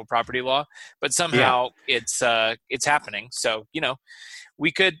intellectual property law, but Yeah. somehow it's happening. So,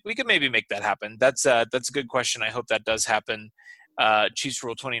 we could maybe make that happen. That's a good question. I hope that does happen. Chiefs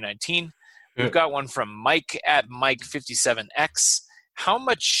Rule 2019. We've got one from Mike at Mike57X. How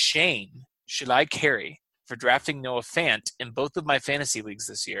much shame should I carry for drafting Noah Fant in both of my fantasy leagues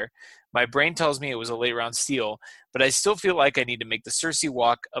this year? My brain tells me it was a late round steal, but I still feel like I need to make the Cersei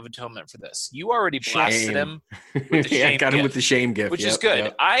walk of atonement for this. You already blasted him with the shame got him gift, with the shame gift, which is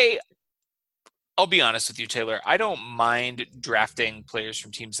good. I'll be honest with you, Taylor. I don't mind drafting players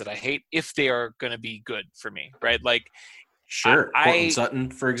from teams that I hate if they are going to be good for me, right? Like, sure. Cortland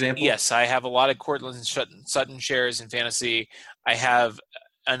Sutton, for example. Yes, I have a lot of Cortland Sutton shares in fantasy. I have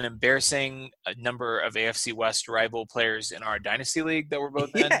an embarrassing number of AFC West rival players in our dynasty league that we're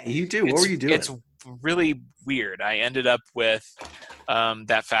both in. Yeah, you do. What were you doing? It's really weird. I ended up with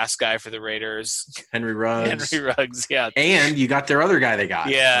that fast guy for the Raiders, Henry Ruggs. Yeah. And you got their other guy they got.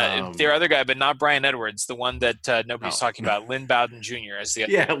 Yeah, their other guy, but not Brian Edwards, the one that nobody's talking about, Lynn Bowden Jr. as the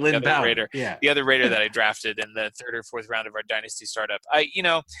other Raider. Yeah. The other Raider that I drafted in the third or fourth round of our dynasty startup.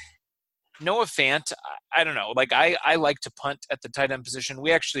 Noah Fant, I don't know. Like, I like to punt at the tight end position.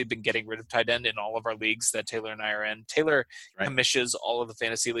 We actually have been getting rid of tight end in all of our leagues that Taylor and I are in. Taylor commissions all of the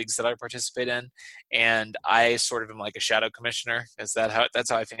fantasy leagues that I participate in, and I sort of am like a shadow commissioner. That's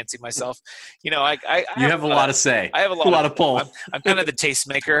how I fancy myself. You have a lot to say. I have a lot of pull. I'm kind of the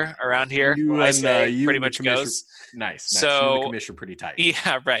tastemaker around here. You pretty much goes. Nice. So you and the commissioner pretty tight.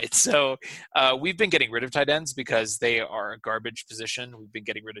 Yeah, right. So we've been getting rid of tight ends because they are a garbage position. We've been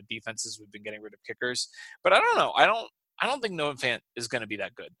getting rid of defenses. We've been getting rid of kickers. But I don't know. I don't think Noah Fant is going to be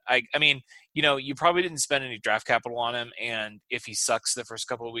that good. I mean, you probably didn't spend any draft capital on him, and if he sucks the first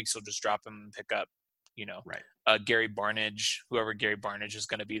couple of weeks, you'll just drop him and pick up, Gary Barnidge, whoever Gary Barnidge is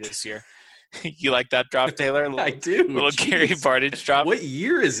going to be this year. You like that drop, Taylor? I do. Little Jeez. Gary Barnidge drop. What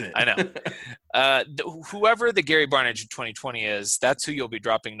year is it? I know. Whoever the Gary Barnidge of 2020 is, that's who you'll be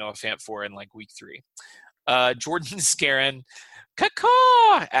dropping Noah Fant for in like week 3. Jordan Scarin,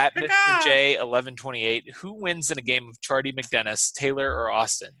 at Mr. J 1128. Who wins in a game of Charlie McDennis, Taylor or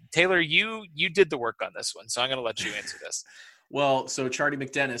Austin? Taylor, you did the work on this one, so I'm going to let you answer this. Well, so Charlie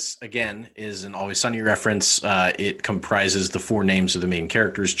McDennis, again, is an Always Sunny reference. It comprises the 4 names of the main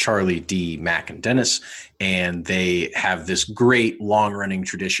characters, Charlie, Dee, Mac, and Dennis. And they have this great long-running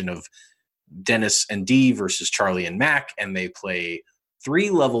tradition of Dennis and Dee versus Charlie and Mac, and they play 3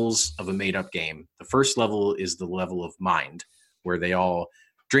 levels of a made-up game. The first level is the level of mind, where they all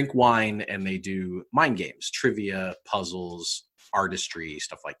drink wine and they do mind games, trivia, puzzles, artistry,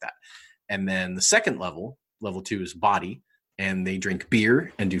 stuff like that. And then the second level, level 2, is body, and they drink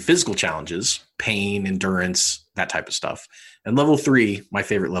beer and do physical challenges, pain, endurance, that type of stuff. And level 3, my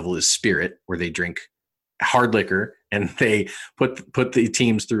favorite level, is spirit, where they drink hard liquor and they put the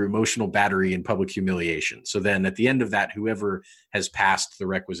teams through emotional battery and public humiliation. So then at the end of that, whoever has passed the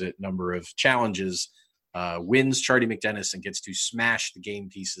requisite number of challenges wins Charlie McDennis and gets to smash the game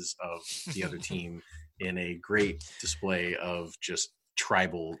pieces of the other team in a great display of just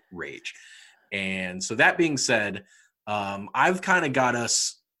tribal rage. And so that being said, I've kind of got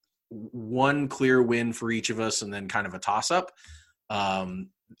us one clear win for each of us and then kind of a toss-up.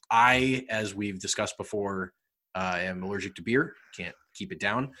 I, as we've discussed before, am allergic to beer. Can't keep it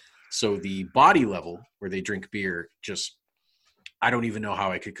down. So the body level where they drink beer, I don't even know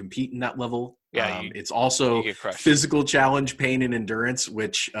how I could compete in that level. Yeah, it's also physical challenge, pain, and endurance,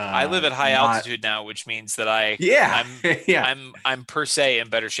 which I live at high altitude now, which means that I'm per se in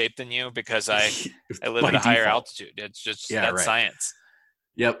better shape than you because I live at a higher altitude. It's just science.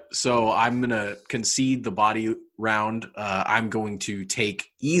 Yep. So I'm going to concede the body round. I'm going to take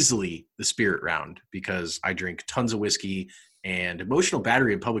easily the spirit round because I drink tons of whiskey, and emotional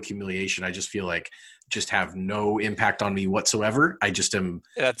battery and public humiliation, I just feel like just have no impact on me whatsoever. I just am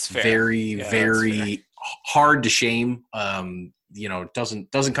very hard to shame.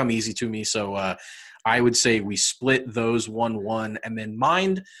 Doesn't come easy to me. So I would say we split those 1-1, and then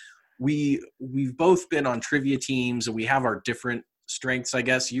mind, we've both been on trivia teams and we have our different strengths, I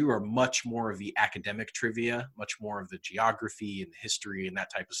guess. You are much more of the academic trivia, much more of the geography and history and that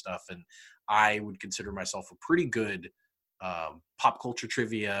type of stuff. And I would consider myself a pretty good pop culture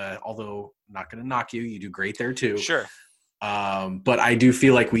trivia, although I'm not going to knock you. You do great there too. Sure. But I do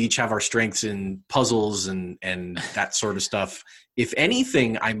feel like we each have our strengths in puzzles and that sort of stuff. If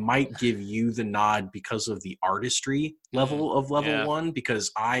anything, I might give you the nod because of the artistry level of level 1,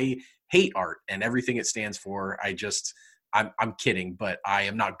 because I hate art and everything it stands for. I'm kidding, but I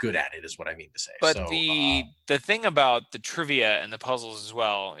am not good at it, is what I mean to say. But So the thing about the trivia and the puzzles as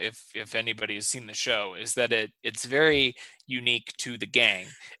well, if anybody has seen the show, is that it's very unique to the gang.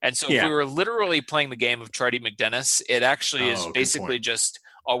 And so if we were literally playing the game of Charlie McDennis, it actually is basically just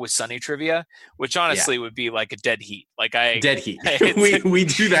Always Sunny trivia, which honestly would be like a dead heat. Dead heat. we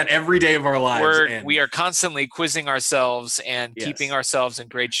do that every day of our lives. We are constantly quizzing ourselves and keeping ourselves in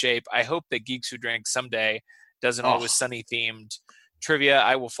great shape. I hope that Geeks Who Drink someday does an Always Sunny themed trivia.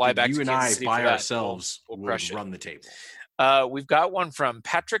 I will fly back to Kansas City by ourselves we'll run the table. We've got one from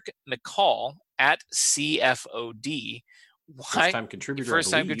Patrick McCall at CFOD. First time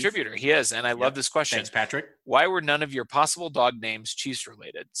contributor. He is, and I love this question. Thanks, Patrick. Why were none of your possible dog names Chiefs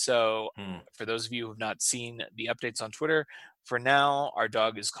related? So for those of you who have not seen the updates on Twitter, for now our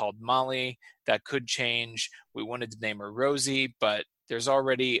dog is called Molly. That could change. We wanted to name her Rosie, but there's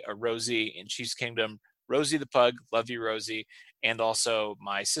already a Rosie in Chiefs Kingdom. Rosie the pug, love you, Rosie. And also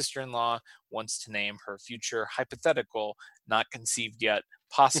my sister-in-law wants to name her future hypothetical, not conceived yet,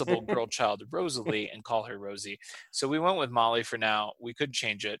 possible girl child Rosalie and call her Rosie. So we went with Molly for now. We could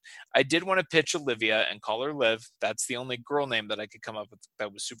change it. I did want to pitch Olivia and call her Liv. That's the only girl name that I could come up with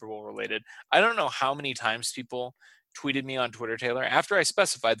that was Super Bowl related. I don't know how many times people tweeted me on Twitter, Taylor, after I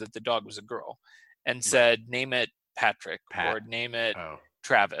specified that the dog was a girl and said, name it Patrick or name it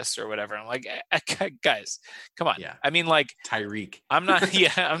Travis or whatever. I'm like, guys, come on. Yeah. I mean, like Tyreek. I'm not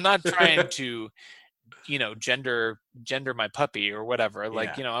trying to, gender my puppy or whatever.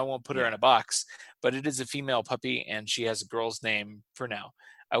 Like, I won't put her in a box, but it is a female puppy and she has a girl's name for now.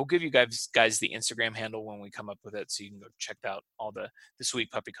 I will give you guys the Instagram handle when we come up with it, so you can go check out all the sweet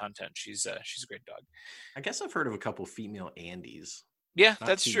puppy content. She's a great dog. I guess I've heard of a couple female Andys. Yeah,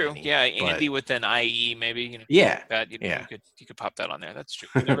 that's true. Many, Andy with an IE, maybe. That you could pop that on there. That's true.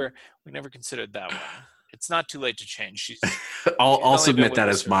 We never considered that one. It's not too late to change. She's I'll submit that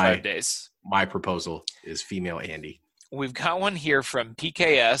as my proposal is female Andy. We've got one here from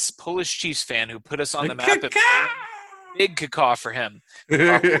PKS, Polish Chiefs fan, who put us on the map. Big cacaw for him.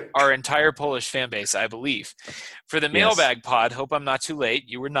 Our entire Polish fan base, I believe. For the mailbag pod, hope I'm not too late.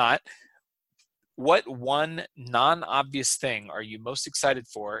 You were not. What one non-obvious thing are you most excited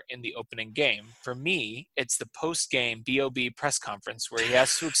for in the opening game? For me, it's the post-game BOB press conference where he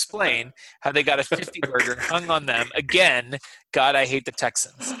has to explain how they got a 50-burger hung on them. Again, God, I hate the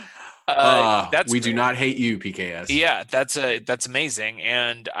Texans. We do not hate you, PKS. Yeah, that's amazing.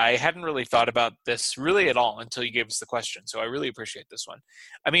 And I hadn't really thought about this really at all until you gave us the question. So I really appreciate this one.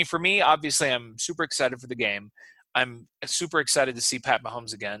 I mean, for me, obviously, I'm super excited for the game. I'm super excited to see Pat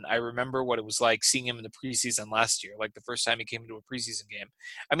Mahomes again. I remember what it was like seeing him in the preseason last year, like the first time he came into a preseason game.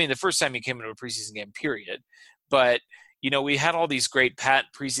 I mean, the first time he came into a preseason game, period. But, we had all these great Pat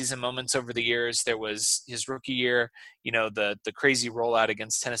preseason moments over the years. There was his rookie year, the crazy rollout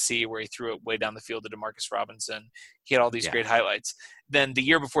against Tennessee where he threw it way down the field to Demarcus Robinson. He had all these great highlights. Then the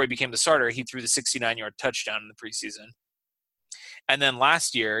year before he became the starter, he threw the 69-yard touchdown in the preseason. And then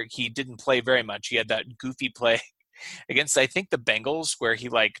last year, he didn't play very much. He had that goofy play against, I think, the Bengals where he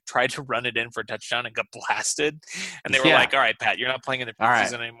tried to run it in for a touchdown and got blasted. And they were like, all right, Pat, you're not playing in the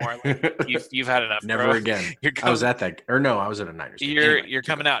preseason anymore. You've had enough. Never bro. Again. I was at that. Or no, I was at a Niners game. You're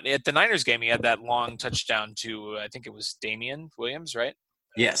coming out. At the Niners game, he had that long touchdown to, I think it was Damian Williams, right?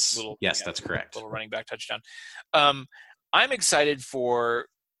 Yes. That's correct. Little running back touchdown. I'm excited for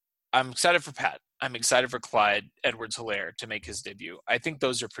Pat. I'm excited for Clyde Edwards-Helaire to make his debut. I think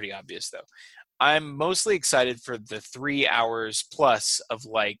those are pretty obvious, though. I'm mostly excited for the 3 hours plus of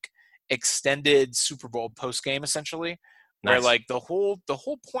extended Super Bowl post game, essentially, where the whole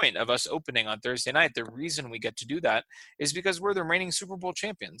point of us opening on Thursday night, the reason we get to do that is because we're the reigning Super Bowl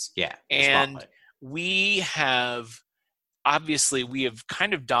champions. Yeah, and we have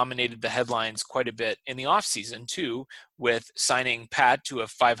kind of dominated the headlines quite a bit in the offseason too, with signing Pat to a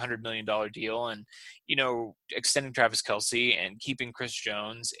 $500 million deal and, extending Travis Kelce and keeping Chris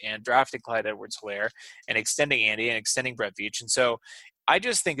Jones and drafting Clyde Edwards-Helaire and extending Andy and extending Brett Veach. And so I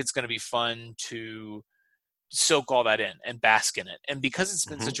just think it's going to be fun to soak all that in and bask in it. And because it's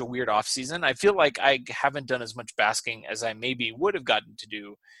been such a weird offseason, I feel like I haven't done as much basking as I maybe would have gotten to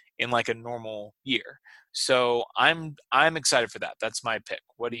do in a normal year. So I'm excited for that. That's my pick.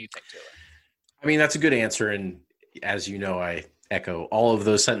 What do you think, Taylor? I mean, that's a good answer. And as you know, I echo all of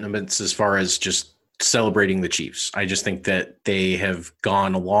those sentiments as far as just celebrating the Chiefs. I just think that they have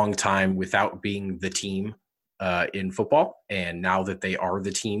gone a long time without being the team in football. And now that they are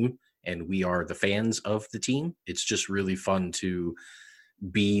the team and we are the fans of the team, it's just really fun to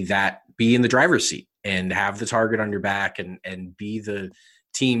be in the driver's seat and have the target on your back and be the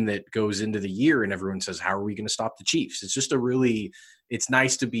team that goes into the year and everyone says, how are we going to stop the Chiefs? It's just it's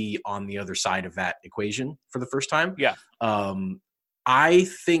nice to be on the other side of that equation for the first time. Yeah. I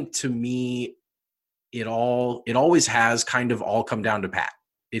think, to me, it always has kind of all come down to Pat.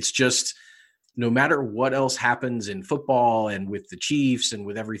 It's just, no matter what else happens in football and with the Chiefs and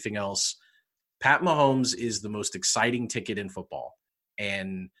with everything else, Pat Mahomes is the most exciting ticket in football.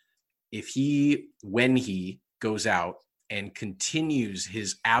 And when he goes out and continues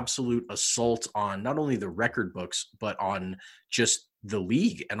his absolute assault on not only the record books, but on just the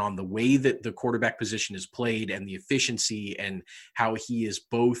league and on the way that the quarterback position is played and the efficiency and how he is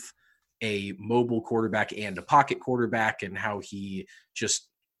both a mobile quarterback and a pocket quarterback, and how he just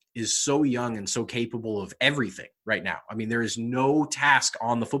is so young and so capable of everything right now. I mean, there is no task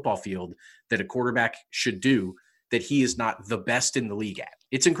on the football field that a quarterback should do that he is not the best in the league at.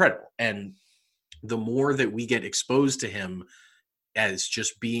 It's incredible. And the more that we get exposed to him as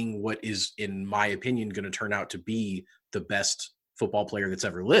just being what is, in my opinion, going to turn out to be the best football player that's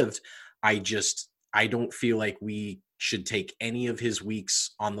ever lived, I don't feel like we should take any of his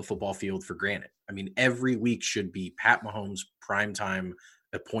weeks on the football field for granted. I mean, every week should be Pat Mahomes primetime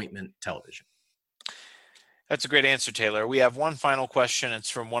appointment television. That's a great answer, Taylor. We have one final question. It's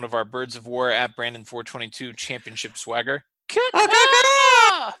from one of our Birds of War at Brandon422 Championship Swagger.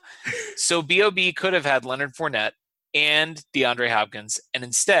 So B.O.B. could have had Leonard Fournette and DeAndre Hopkins, and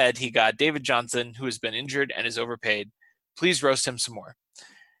instead he got David Johnson, who has been injured and is overpaid. Please roast him some more.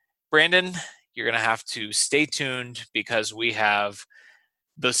 Brandon, you're going to have to stay tuned because we have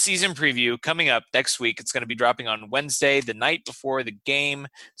the season preview coming up next week. It's going to be dropping on Wednesday, the night before the game,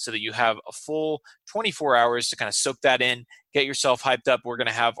 so that you have a full 24 hours to kind of soak that in, get yourself hyped up. We're going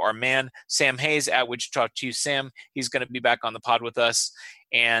to have our man, Sam Hayes at Wichita Chiefs. Sam, he's going to be back on the pod with us.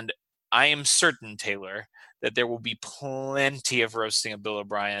 And I am certain, Taylor, that there will be plenty of roasting of Bill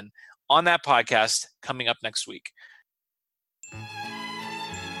O'Brien on that podcast coming up next week.